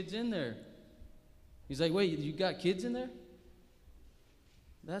there was kids in there. He's like, wait, you got kids in there?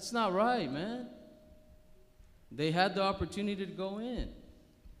 That's not right, man. They had the opportunity to go in.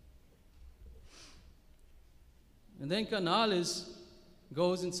 And then Canales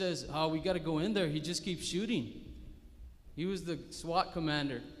goes and says, oh, we got to go in there. He just keeps shooting. He was the SWAT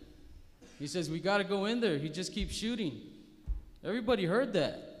commander. He says, we got to go in there. He just keeps shooting. Everybody heard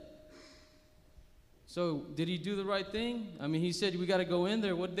that. So did he do the right thing? I mean, he said, we got to go in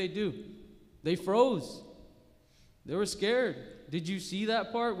there. What did they do? They froze. They were scared. Did you see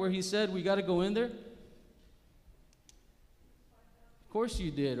that part where he said, we got to go in there? Of course you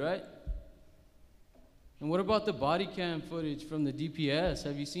did, right? And what about the body cam footage from the DPS?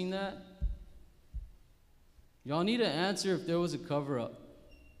 Have you seen that? Y'all need to answer if there was a cover-up.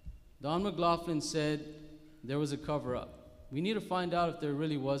 Don McLaughlin said there was a cover-up. We need to find out if there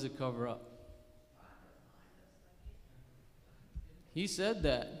really was a cover-up. He said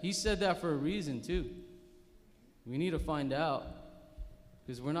that. He said that for a reason, too. We need to find out.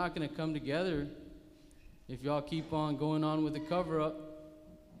 Because we're not going to come together if y'all keep on going on with the cover-up.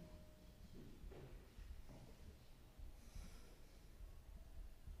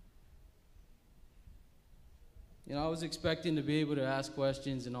 You know, I was expecting to be able to ask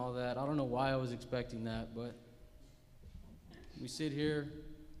questions and all that. I don't know why I was expecting that, but we sit here,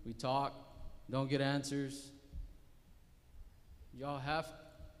 we talk, don't get answers. Y'all have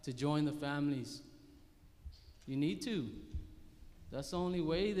to join the families. You need to. That's the only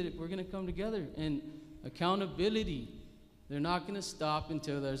way that we're going to come together. And accountability. They're not going to stop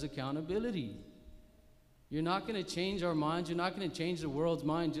until there's accountability. You're not going to change our minds. You're not going to change the world's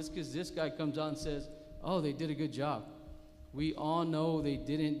mind just because this guy comes out and says, oh, they did a good job. We all know they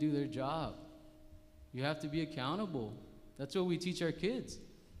didn't do their job. You have to be accountable. That's what we teach our kids.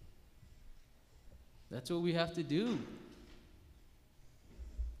 That's what we have to do.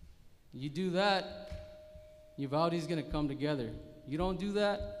 You do that, Uvalde's going to come together. You don't do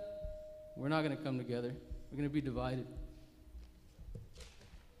that, we're not going to come together. We're going to be divided.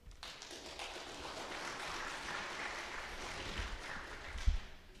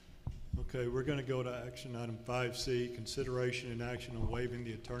 Okay, we're going to go to action item 5C, consideration and action on waiving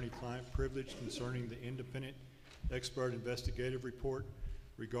the attorney-client privilege concerning the independent expert investigative report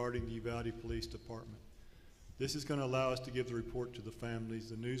regarding the Uvalde Police Department. This is going to allow us to give the report to the families.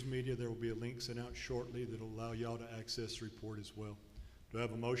 The news media, there will be a link sent out shortly that will allow y'all to access the report as well. Do I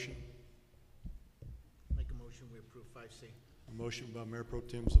have a motion? Make a motion, we approve 5C. A motion by Mayor Pro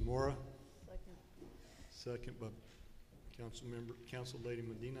Tem Zamora. Second. Second by Council Lady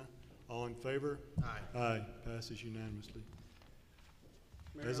Medina. All in favor? Aye. Aye. Passes unanimously.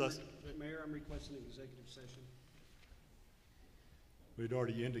 Mayor, I'm requesting an executive session. We'd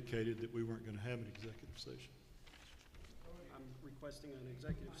already indicated that we weren't going to have an executive session. I'm requesting an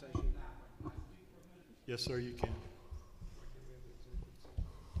executive session. Yes, sir, you can.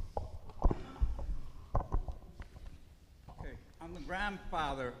 Okay, I'm the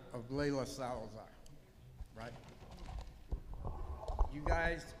grandfather of Layla Salazar, right? You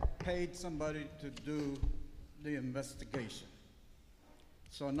guys paid somebody to do the investigation.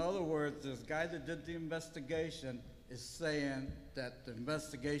 So in other words, this guy that did the investigation is saying that the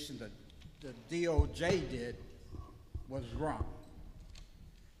investigation that the DOJ did was wrong.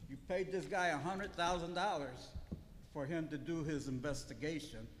 paid this guy $100,000 for him to do his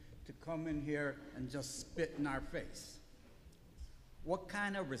investigation, to come in here and just spit in our face. What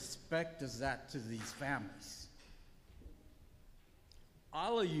kind of respect is that to these families?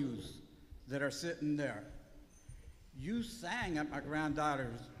 All of you that are sitting there, you sang at my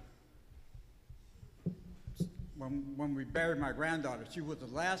granddaughter's, when we buried my granddaughter. She was the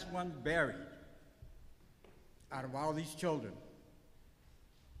last one buried out of all these children.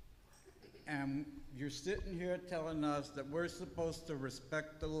 And you're sitting here telling us that we're supposed to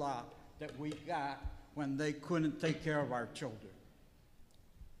respect the law that we got when they couldn't take care of our children.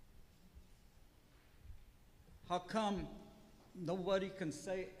 How come nobody can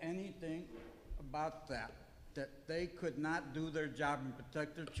say anything about that? That they could not do their job and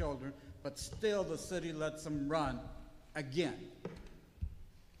protect their children, but still the city lets them run again.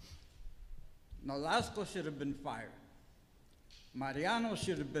 Nolasco should have been fired. Mariano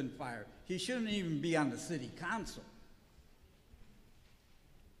should have been fired. He shouldn't even be on the city council.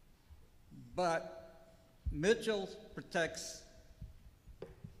 But Mitchell protects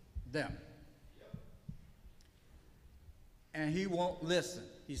them. And he won't listen.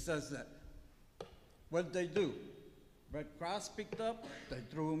 He says that. What did they do? Red Cross picked up, they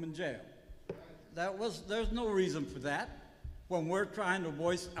threw him in jail. There's no reason for that when we're trying to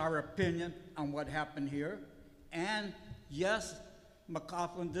voice our opinion on what happened here. And yes,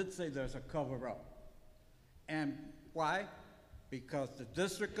 McCaughlin did say there's a cover-up. And why? Because the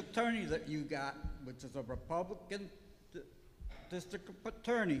district attorney that you got, which is a Republican district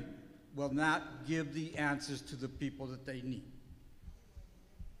attorney, will not give the answers to the people that they need.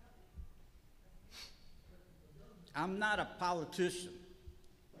 I'm not a politician,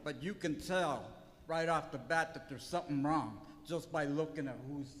 but you can tell right off the bat that there's something wrong just by looking at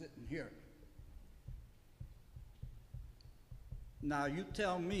who's sitting here. Now you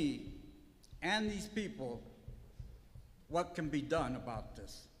tell me and these people what can be done about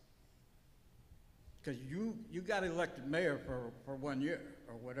this. Because you got elected mayor for 1 year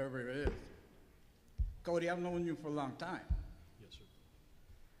or whatever it is. Cody, I've known you for a long time. Yes, sir.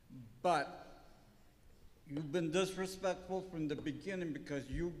 But you've been disrespectful from the beginning because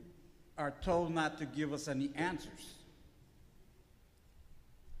you are told not to give us any answers.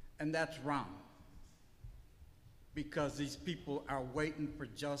 And that's wrong. Because these people are waiting for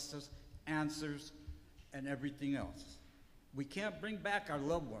justice, answers, and everything else. We can't bring back our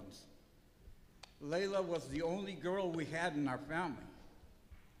loved ones. Layla was the only girl we had in our family.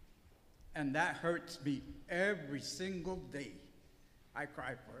 And that hurts me every single day. I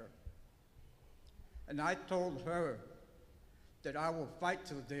cry for her. And I told her that I will fight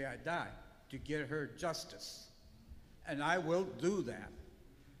till the day I die to get her justice. And I will do that.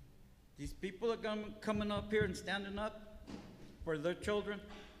 These people are coming up here and standing up for their children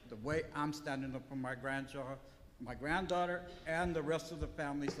the way I'm standing up for my granddaughter, and the rest of the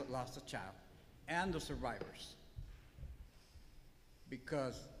families that lost a child, and the survivors.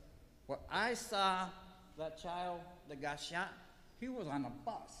 Because when I saw that child that got shot, he was on a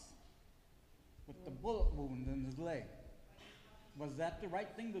bus with the bullet wound in his leg. Was that the right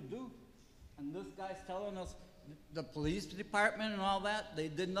thing to do? And this guy's telling us the police department and all that, they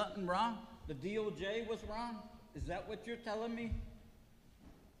did nothing wrong? The DOJ was wrong? Is that what you're telling me?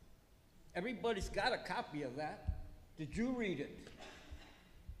 Everybody's got a copy of that. Did you read it?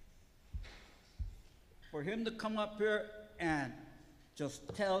 For him to come up here and just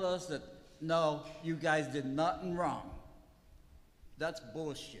tell us that, no, you guys did nothing wrong, that's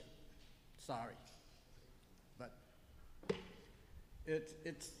bullshit. Sorry. But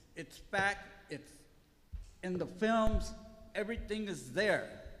it's fact, it's in the films, everything is there.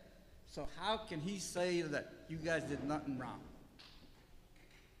 So how can he say that you guys did nothing wrong?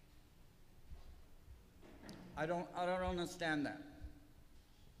 I don't understand that.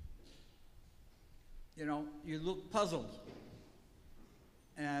 You know, you look puzzled.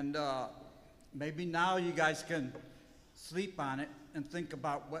 And maybe now you guys can sleep on it and think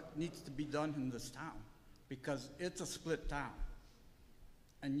about what needs to be done in this town, because it's a split town.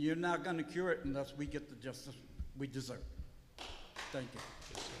 And you're not going to cure it unless we get the justice we deserve. Thank you.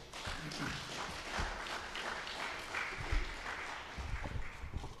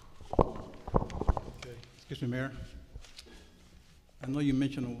 Okay. Excuse me, Mayor. I know you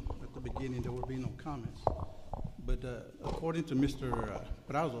mentioned at the beginning there will be no comments, but according to Mr.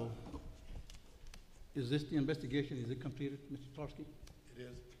 Brazo, is this the investigation? Is it completed, Mr. Tarski? It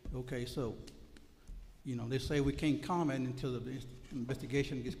is. Okay, so, you know, they say we can't comment until the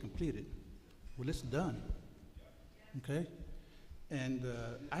investigation gets completed. Well, it's done, okay? And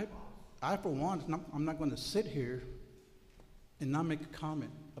I for one, I'm not going to sit here and not make a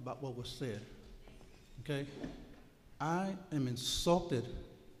comment about what was said, okay? I am insulted,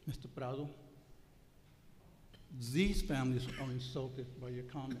 Mr. Prado. These families are insulted by your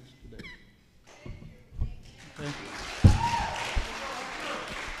comments today. Okay?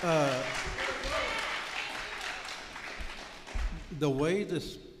 The way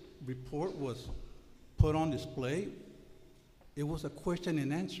this report was put on display, it was a question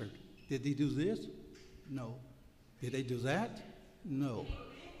and answer. Did they do this? No. Did they do that? No.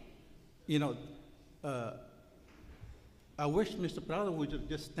 You know, I wish Mr. Prado would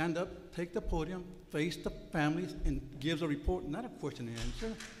just stand up, take the podium, face the families, and gives a report, not a question and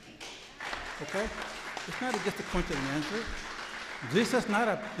answer. Okay? It's not just a question and answer. This is not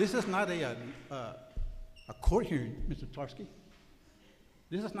a court hearing, Mr. Tarski.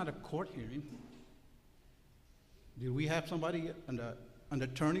 This is not a court hearing. Do we have somebody, an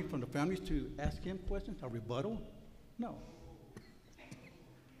attorney from the families to ask him questions, a rebuttal? No.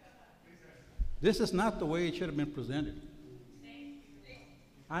 This is not the way it should have been presented.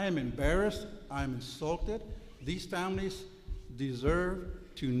 I am embarrassed, I am insulted. These families deserve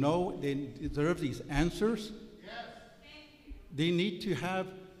to know, they deserve these answers. They need to have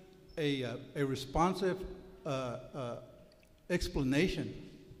a responsive explanation.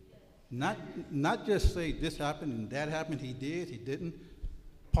 Not just say this happened and that happened, he did, he didn't.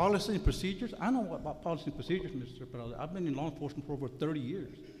 Policy and procedures, I know about policy and procedures, Mr. Peralta. I've been in law enforcement for over 30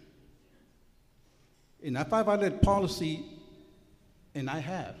 years. And if I violated policy, and I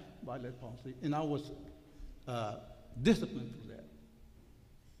have violated policy, and I was disciplined for that.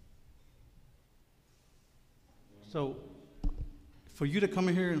 So, for you to come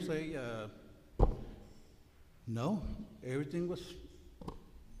in here and say, no, everything was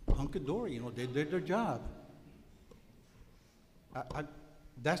hunky-dory, you know, they did their job.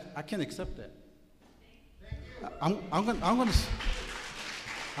 I can't accept that. I'm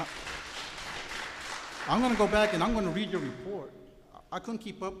gonna go back and I'm gonna read your report. I couldn't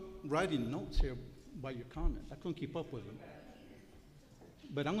keep up writing notes here by your comments. I couldn't keep up with them.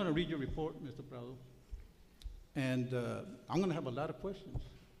 But I'm gonna read your report, Mr. Prado, and I'm gonna have a lot of questions.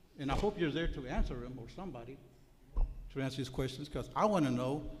 And I hope you're there to answer them, or somebody to answer these questions, because I wanna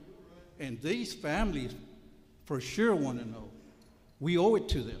know, and these families for sure wanna know. We owe it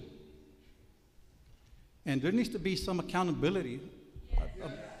to them. And there needs to be some accountability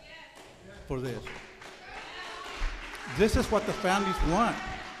for this. This is what the families want.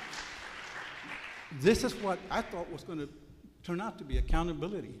 This is what I thought was going to turn out to be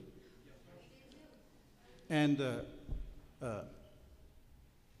accountability. And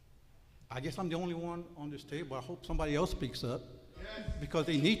I guess I'm the only one on this table. I hope somebody else speaks up, because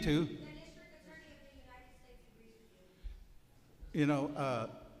they need to. You know,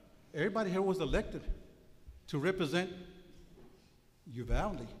 everybody here was elected to represent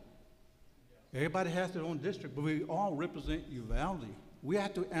Uvalde. Everybody has their own district, but we all represent Uvalde. We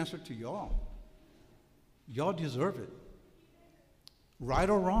have to answer to y'all. Y'all deserve it. Right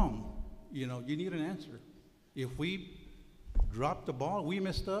or wrong, you know, you need an answer. If we dropped the ball, we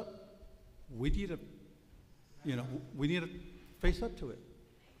messed up, we need to, you know, we need to face up to it.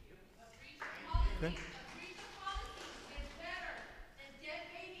 Okay?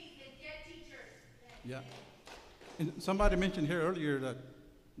 Yeah. And somebody mentioned here earlier that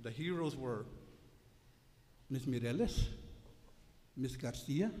the heroes were Ms. Mireles, Ms.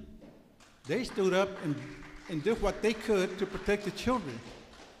 Garcia. They stood up and did what they could to protect the children.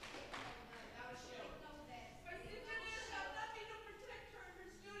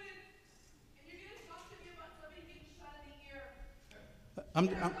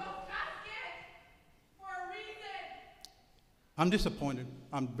 I'm disappointed.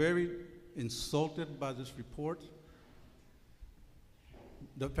 I'm very insulted by this report.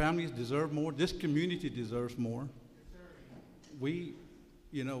 The families deserve more. This community deserves more. We,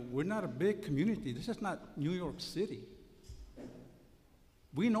 you know, we're not a big community. This is not New York City.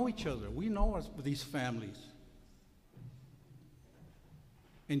 We know each other. We know these families.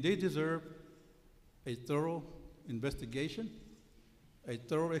 And they deserve a thorough investigation, a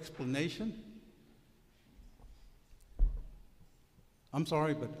thorough explanation. I'm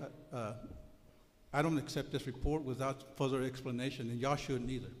sorry, but I don't accept this report without further explanation, and y'all shouldn't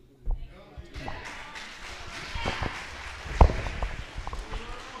either.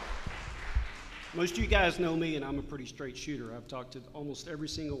 Most of you guys know me, and I'm a pretty straight shooter. I've talked to almost every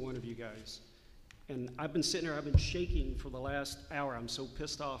single one of you guys. And I've been sitting here, I've been shaking for the last hour. I'm so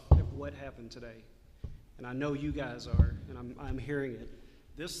pissed off at what happened today. And I know you guys are, and I'm hearing it.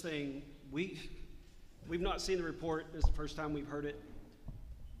 This thing, we've not seen the report. This is the first time we've heard it.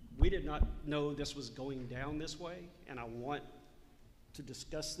 We did not know this was going down this way, and I want to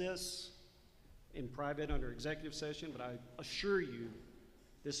discuss this in private under executive session, but I assure you,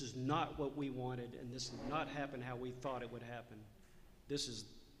 this is not what we wanted, and this did not happen how we thought it would happen.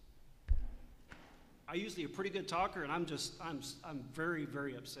 I'm usually a pretty good talker, and I'm very,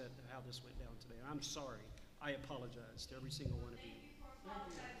 very upset at how this went down today. And I'm sorry. I apologize to every single one of you.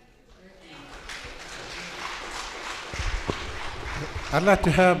 I'd like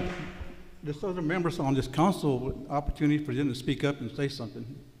to have the other members on this council with opportunity for them to speak up and say something.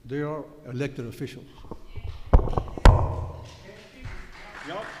 They are elected officials.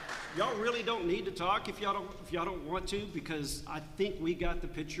 Y'all really don't need to talk if y'all don't want to, because I think we got the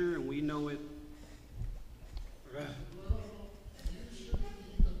picture and we know it.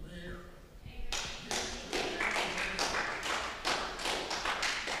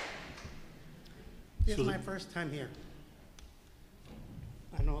 This is my first time here.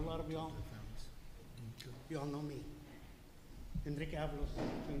 I know a lot of y'all. You all know me. Enrique Avalos,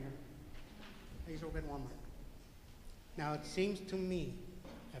 Jr. I used to work at Walmart. Now it seems to me,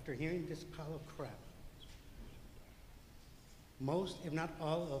 after hearing this pile of crap, most, if not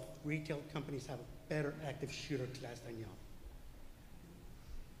all, of retail companies have a better active shooter class than y'all.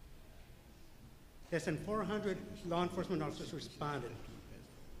 Less than 400 law enforcement officers responded,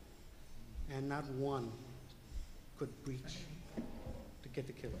 and not one could breach to get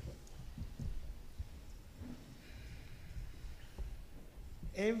the killer.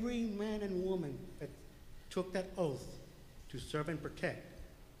 Every man and woman that took that oath to serve and protect,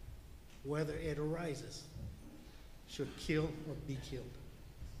 whether it arises, should kill or be killed.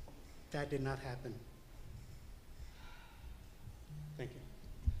 That did not happen. Thank you.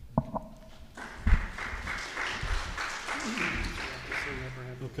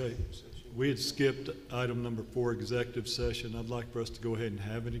 Okay, we had skipped item number 4, executive session. I'd like for us to go ahead and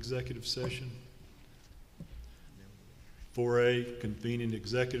have an executive session. 4A, convening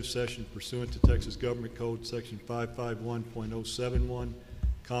executive session pursuant to Texas Government Code Section 551.071,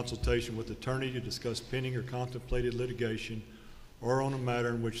 consultation with attorney to discuss pending or contemplated litigation or on a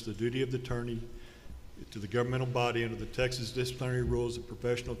matter in which the duty of the attorney to the governmental body under the Texas Disciplinary Rules of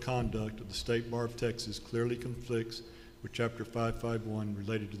Professional Conduct of the State Bar of Texas clearly conflicts with Chapter 551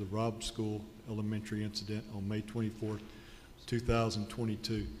 related to the Robb Elementary incident on May 24,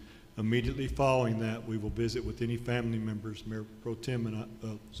 2022. Immediately following that, we will visit with any family members. Mayor Pro Tem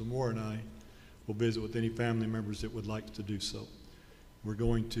and Zamora and I will visit with any family members that would like to do so. We're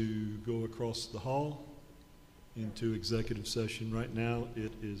going to go across the hall into executive session. Right now,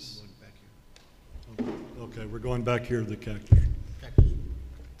 it is. Okay, we're going back here to the cactus.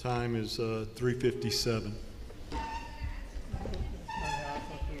 Time is 3:57.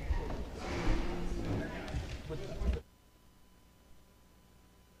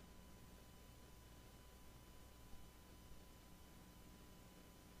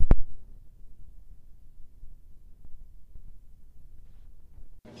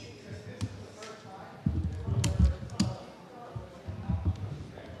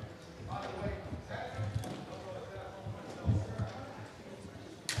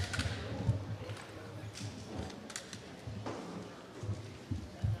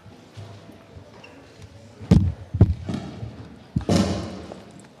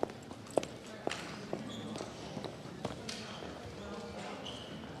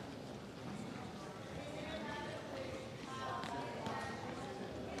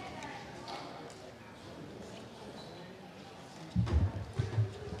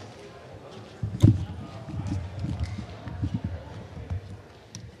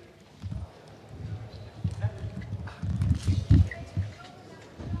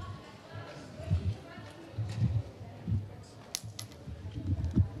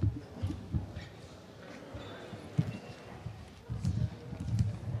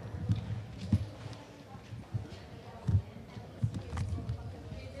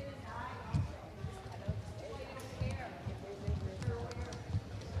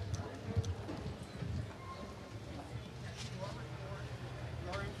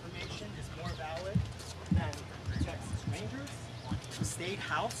 State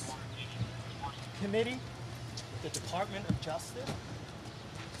House Committee, the Department of Justice,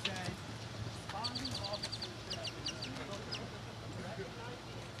 said responding officers that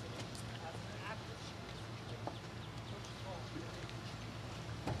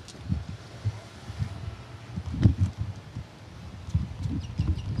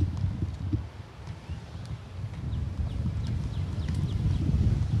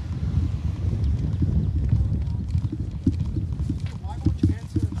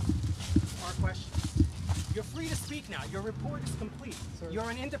now. Your report is complete. Sir. You're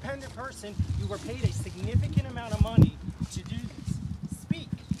an independent person. You were paid a significant amount of money to do this.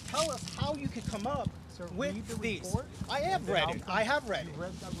 tell us how you could come up with read the these. report, I have and then read I'll it. come- I have read You it.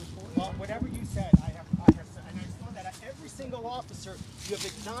 read that report? Well, whatever you said, I have said, and I saw that every single officer, you have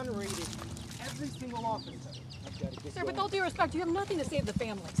exonerated every single officer. Sir, with all due respect, you have nothing to say to the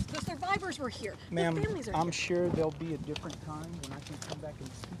families. The survivors were here. Ma'am, The families are I'm here. sure there'll be a different time when I can come back and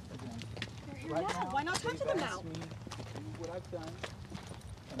speak to them. They're here Right now. Why not talk to they've them now? asked me to do what I've done,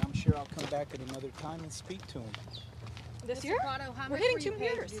 and I'm sure I'll come back at another time and speak to them. This year? Prado, how We're much hitting were you 2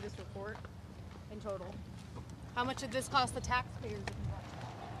 paid years. to do this report in total? How much did this cost the taxpayers?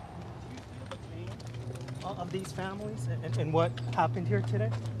 Of these families and what happened here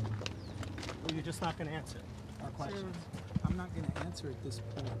today? Or you're just not going to answer our questions? I'm not going to answer at this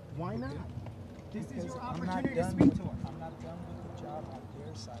point. Why not? Okay? This is Because your I'm not opportunity to done speak with- to us. I'm not done with the job on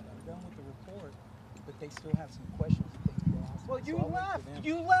their side. I'm done with the report, but they still have some questions that they need to ask. Well, me, you so I'll wait for left. them.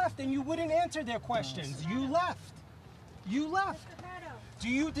 You left, and you wouldn't answer their questions. You left. You left. Do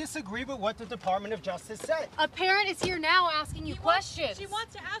you disagree with what the Department of Justice said? A parent is here now asking you questions. She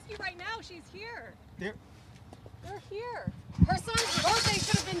wants to ask you right now. She's here. They're They're here. Her son's birthday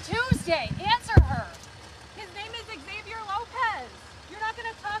should have been Tuesday. Answer her. His name is Xavier Lopez. You're not going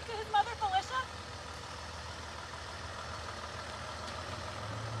to talk to his mother, Felicia?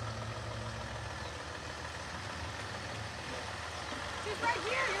 She's right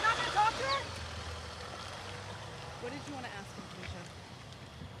here. You're not going to talk to her? What did you want to ask him, Felicia?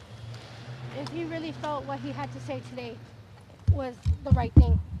 If he really felt what he had to say today was the right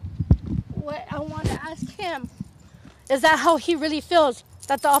thing. What I want to ask him is that how he really feels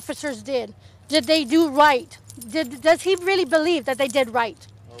that the officers did. Did they do right? Does he really believe that they did right?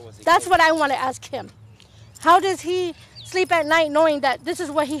 That's what I want to ask him. How does he sleep at night knowing that this is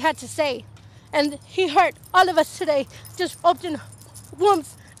what he had to say? And he hurt all of us today, just opened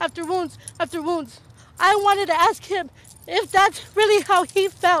wounds after wounds after wounds. I wanted to ask him if that's really how he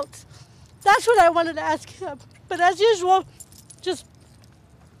felt. That's what I wanted to ask him. But as usual, just,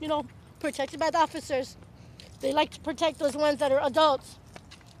 protected by the officers. They like to protect those ones that are adults,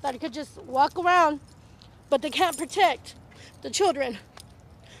 that could just walk around, but they can't protect the children,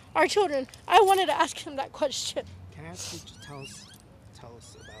 our children. I wanted to ask him that question. Can I ask you to tell us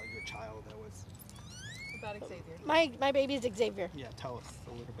about your child that was... About Xavier. My baby is Xavier. Yeah, tell us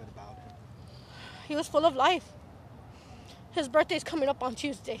a little bit about him. He was full of life. His birthday's coming up on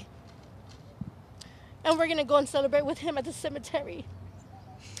Tuesday. And we're gonna go and celebrate with him at the cemetery.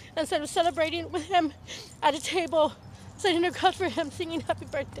 Instead of celebrating with him at a table, sitting across for him singing happy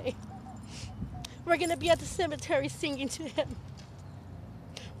birthday, we're gonna be at the cemetery singing to him.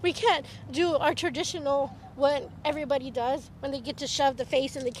 We can't do our traditional, what everybody does, when they get to shove the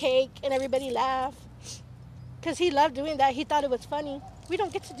face in the cake and everybody laugh. Because he loved doing that, he thought it was funny. We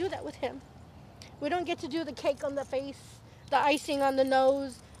don't get to do that with him. We don't get to do the cake on the face, the icing on the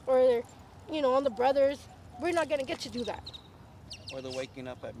nose, or, on the brothers. We're not gonna get to do that. Or the waking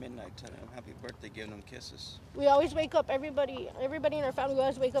up at midnight telling them happy birthday, giving them kisses. We always wake up, everybody in our family, we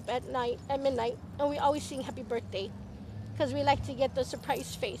always wake up at midnight, and we always sing happy birthday. Because we like to get the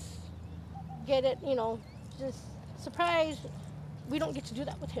surprise face. Get it, just surprise. We don't get to do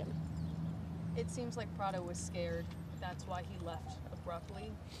that with him. It seems like Prado was scared. That's why he left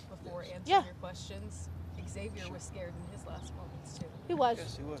abruptly before answering Yeah. your questions. Xavier was scared in his last moments too. He was.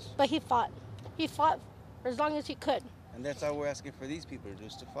 Yes, he was. But he fought. He fought for as long as he could. And that's all we're asking for these people to do,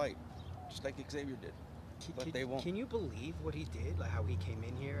 is to fight. Just like Xavier did. But they won't. Can you believe what he did? Like how he came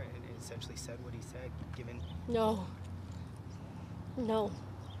in here and essentially said what he said, given... No.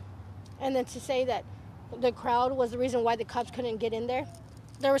 And then to say that the crowd was the reason why the cops couldn't get in there.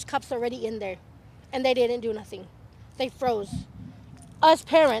 There was cops already in there, and they didn't do nothing. They froze. Us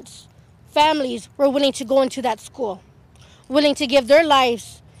parents, families, were willing to go into that school, willing to give their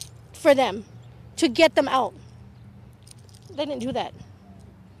lives for them, to get them out. They didn't do that.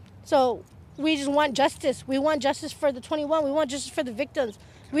 So we just want justice. We want justice for the 21. We want justice for the victims.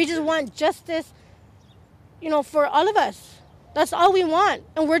 We just want justice, for all of us. That's all we want.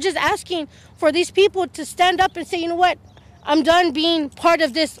 And we're just asking for these people to stand up and say, you know what? I'm done being part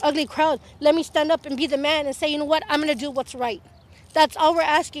of this ugly crowd. Let me stand up and be the man and say, you know what? I'm going to do what's right. That's all we're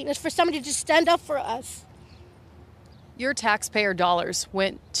asking, is for somebody to just stand up for us. Your taxpayer dollars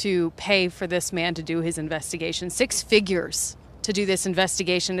went to pay for this man to do his investigation. 6 figures to do this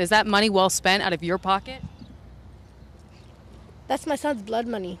investigation. Is that money well spent out of your pocket? That's my son's blood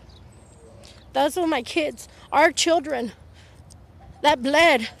money. Those are my kids, our children that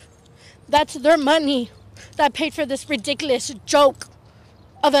bled. That's their money that paid for this ridiculous joke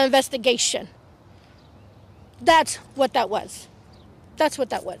of an investigation. That's what that was. That's what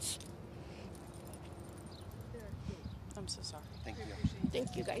that was. I'm so sorry. Thank you. Thank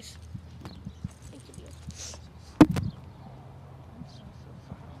Thank you, guys. Thank you, dear.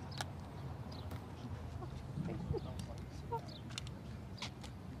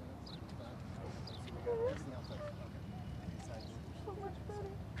 So much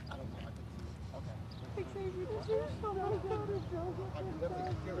better. Xavier, this is so much better, Joe.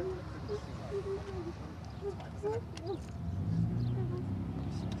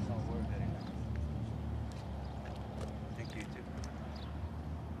 Thank you, too.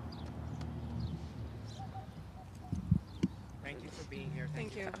 Thank you for being here.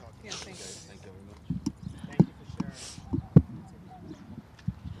 Thank you. For talking. Yeah, thank you. Thank you very much. Thank you for sharing.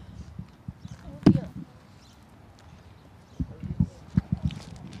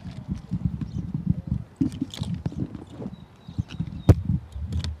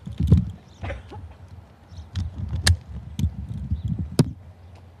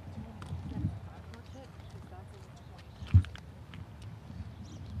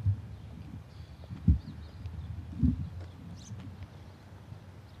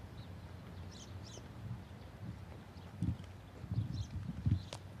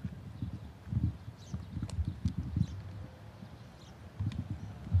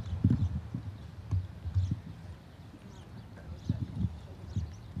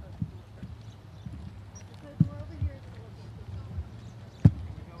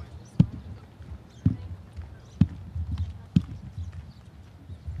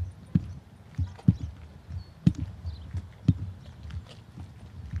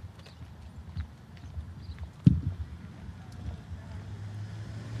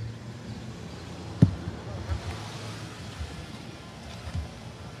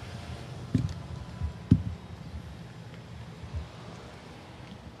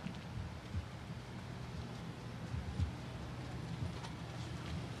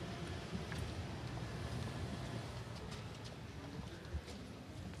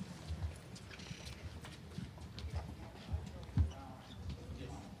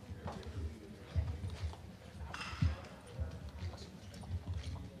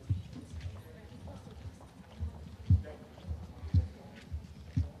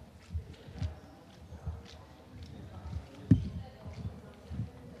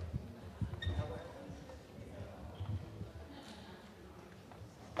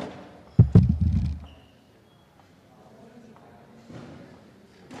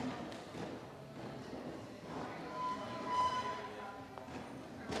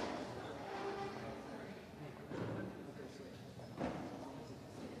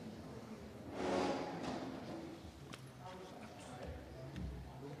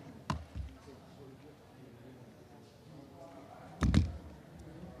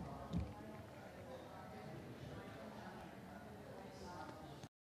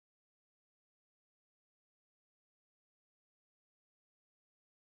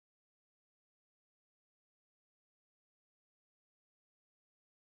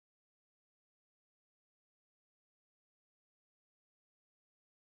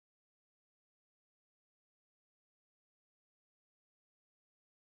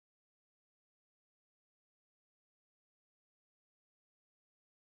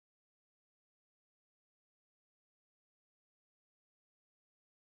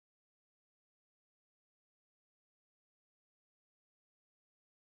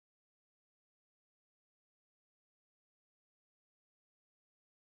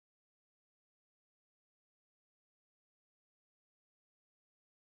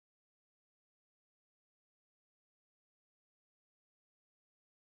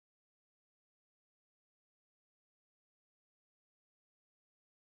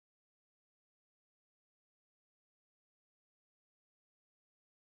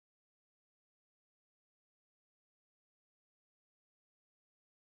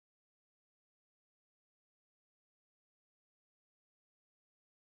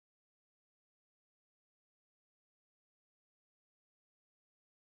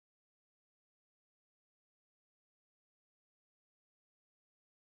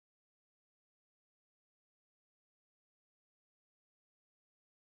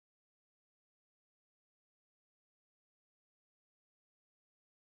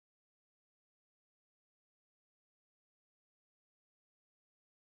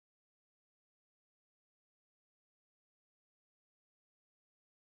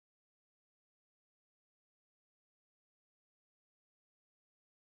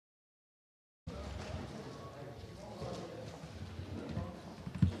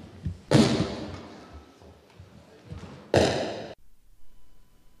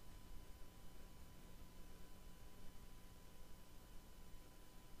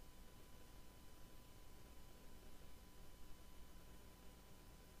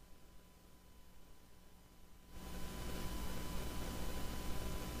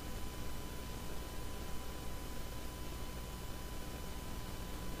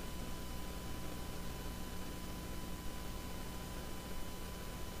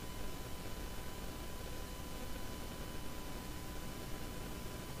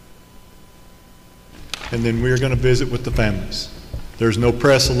 and then we are going to visit with the families. There's no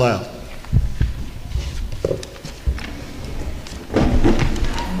press allowed.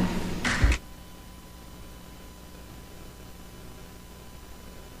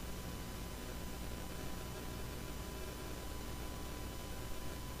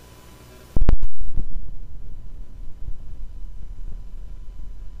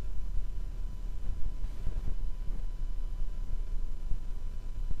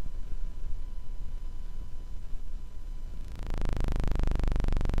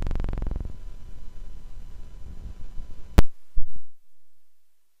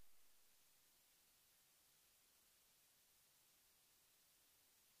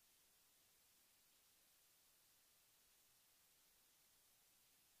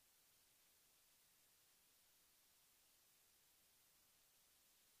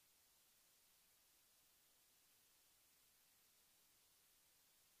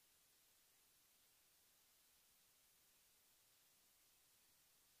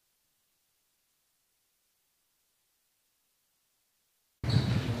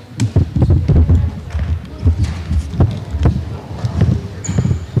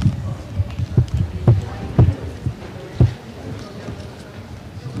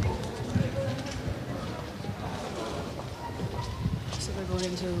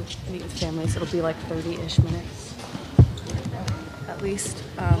 To meet with families. It'll be like 30-ish minutes at least.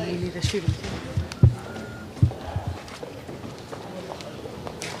 We need a shooting team.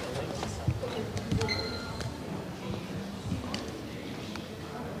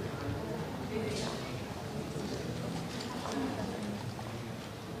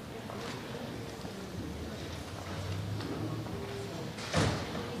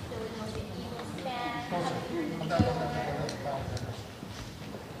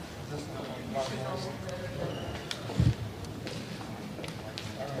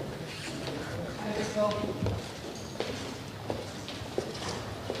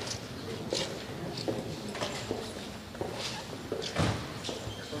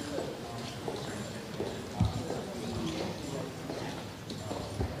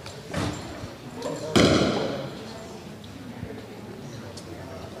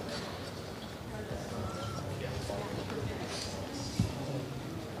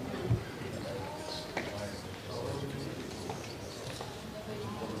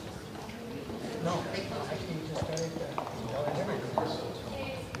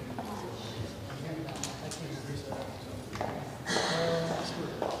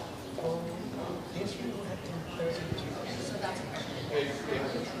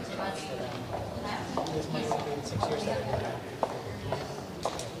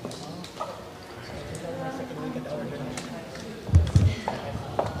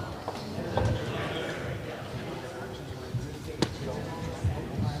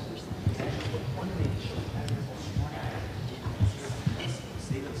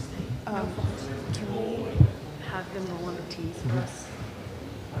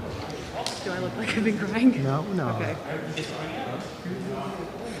 Do I look like I've been crying? No, no. Okay.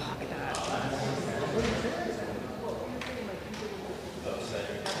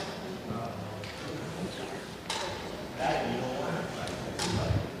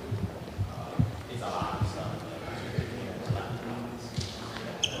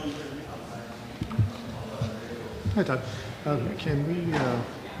 Hi, Todd. Can we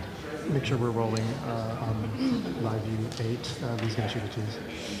make sure we're rolling on live view 8? He's going to shoot a tease.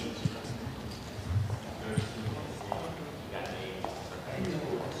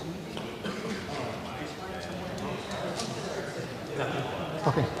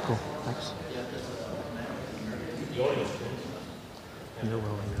 Okay, cool. Thanks. You're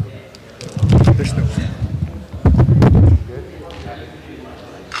rolling now. They're still rolling. Good?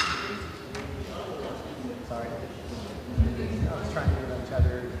 Sorry. I was trying to get each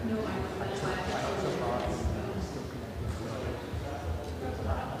other.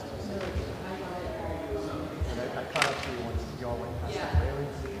 I caught up to you once y'all went past the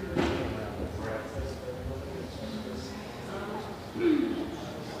railings.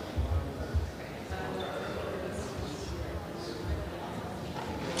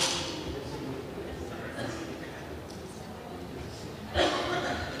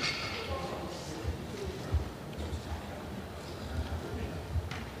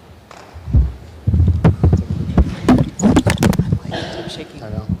 I'm shaking. I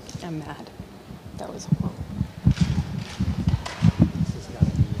know. I'm mad. That was horrible. This has got to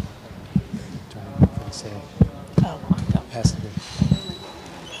be turning out for the sale. Oh, no. Has to be.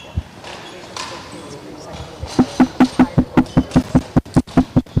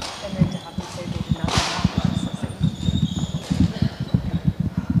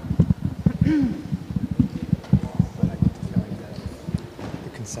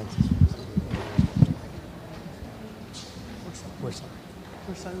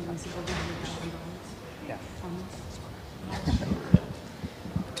 Yeah.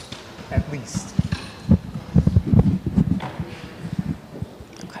 At least.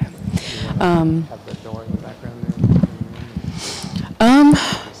 Okay. Have the door in the background there?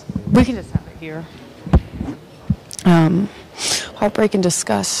 We can just have it here. Heartbreak and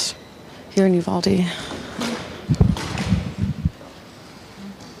disgust here in Uvalde.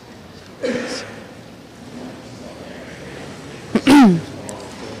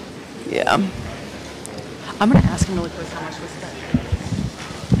 Yeah. I'm going to ask him really quick how much was spent.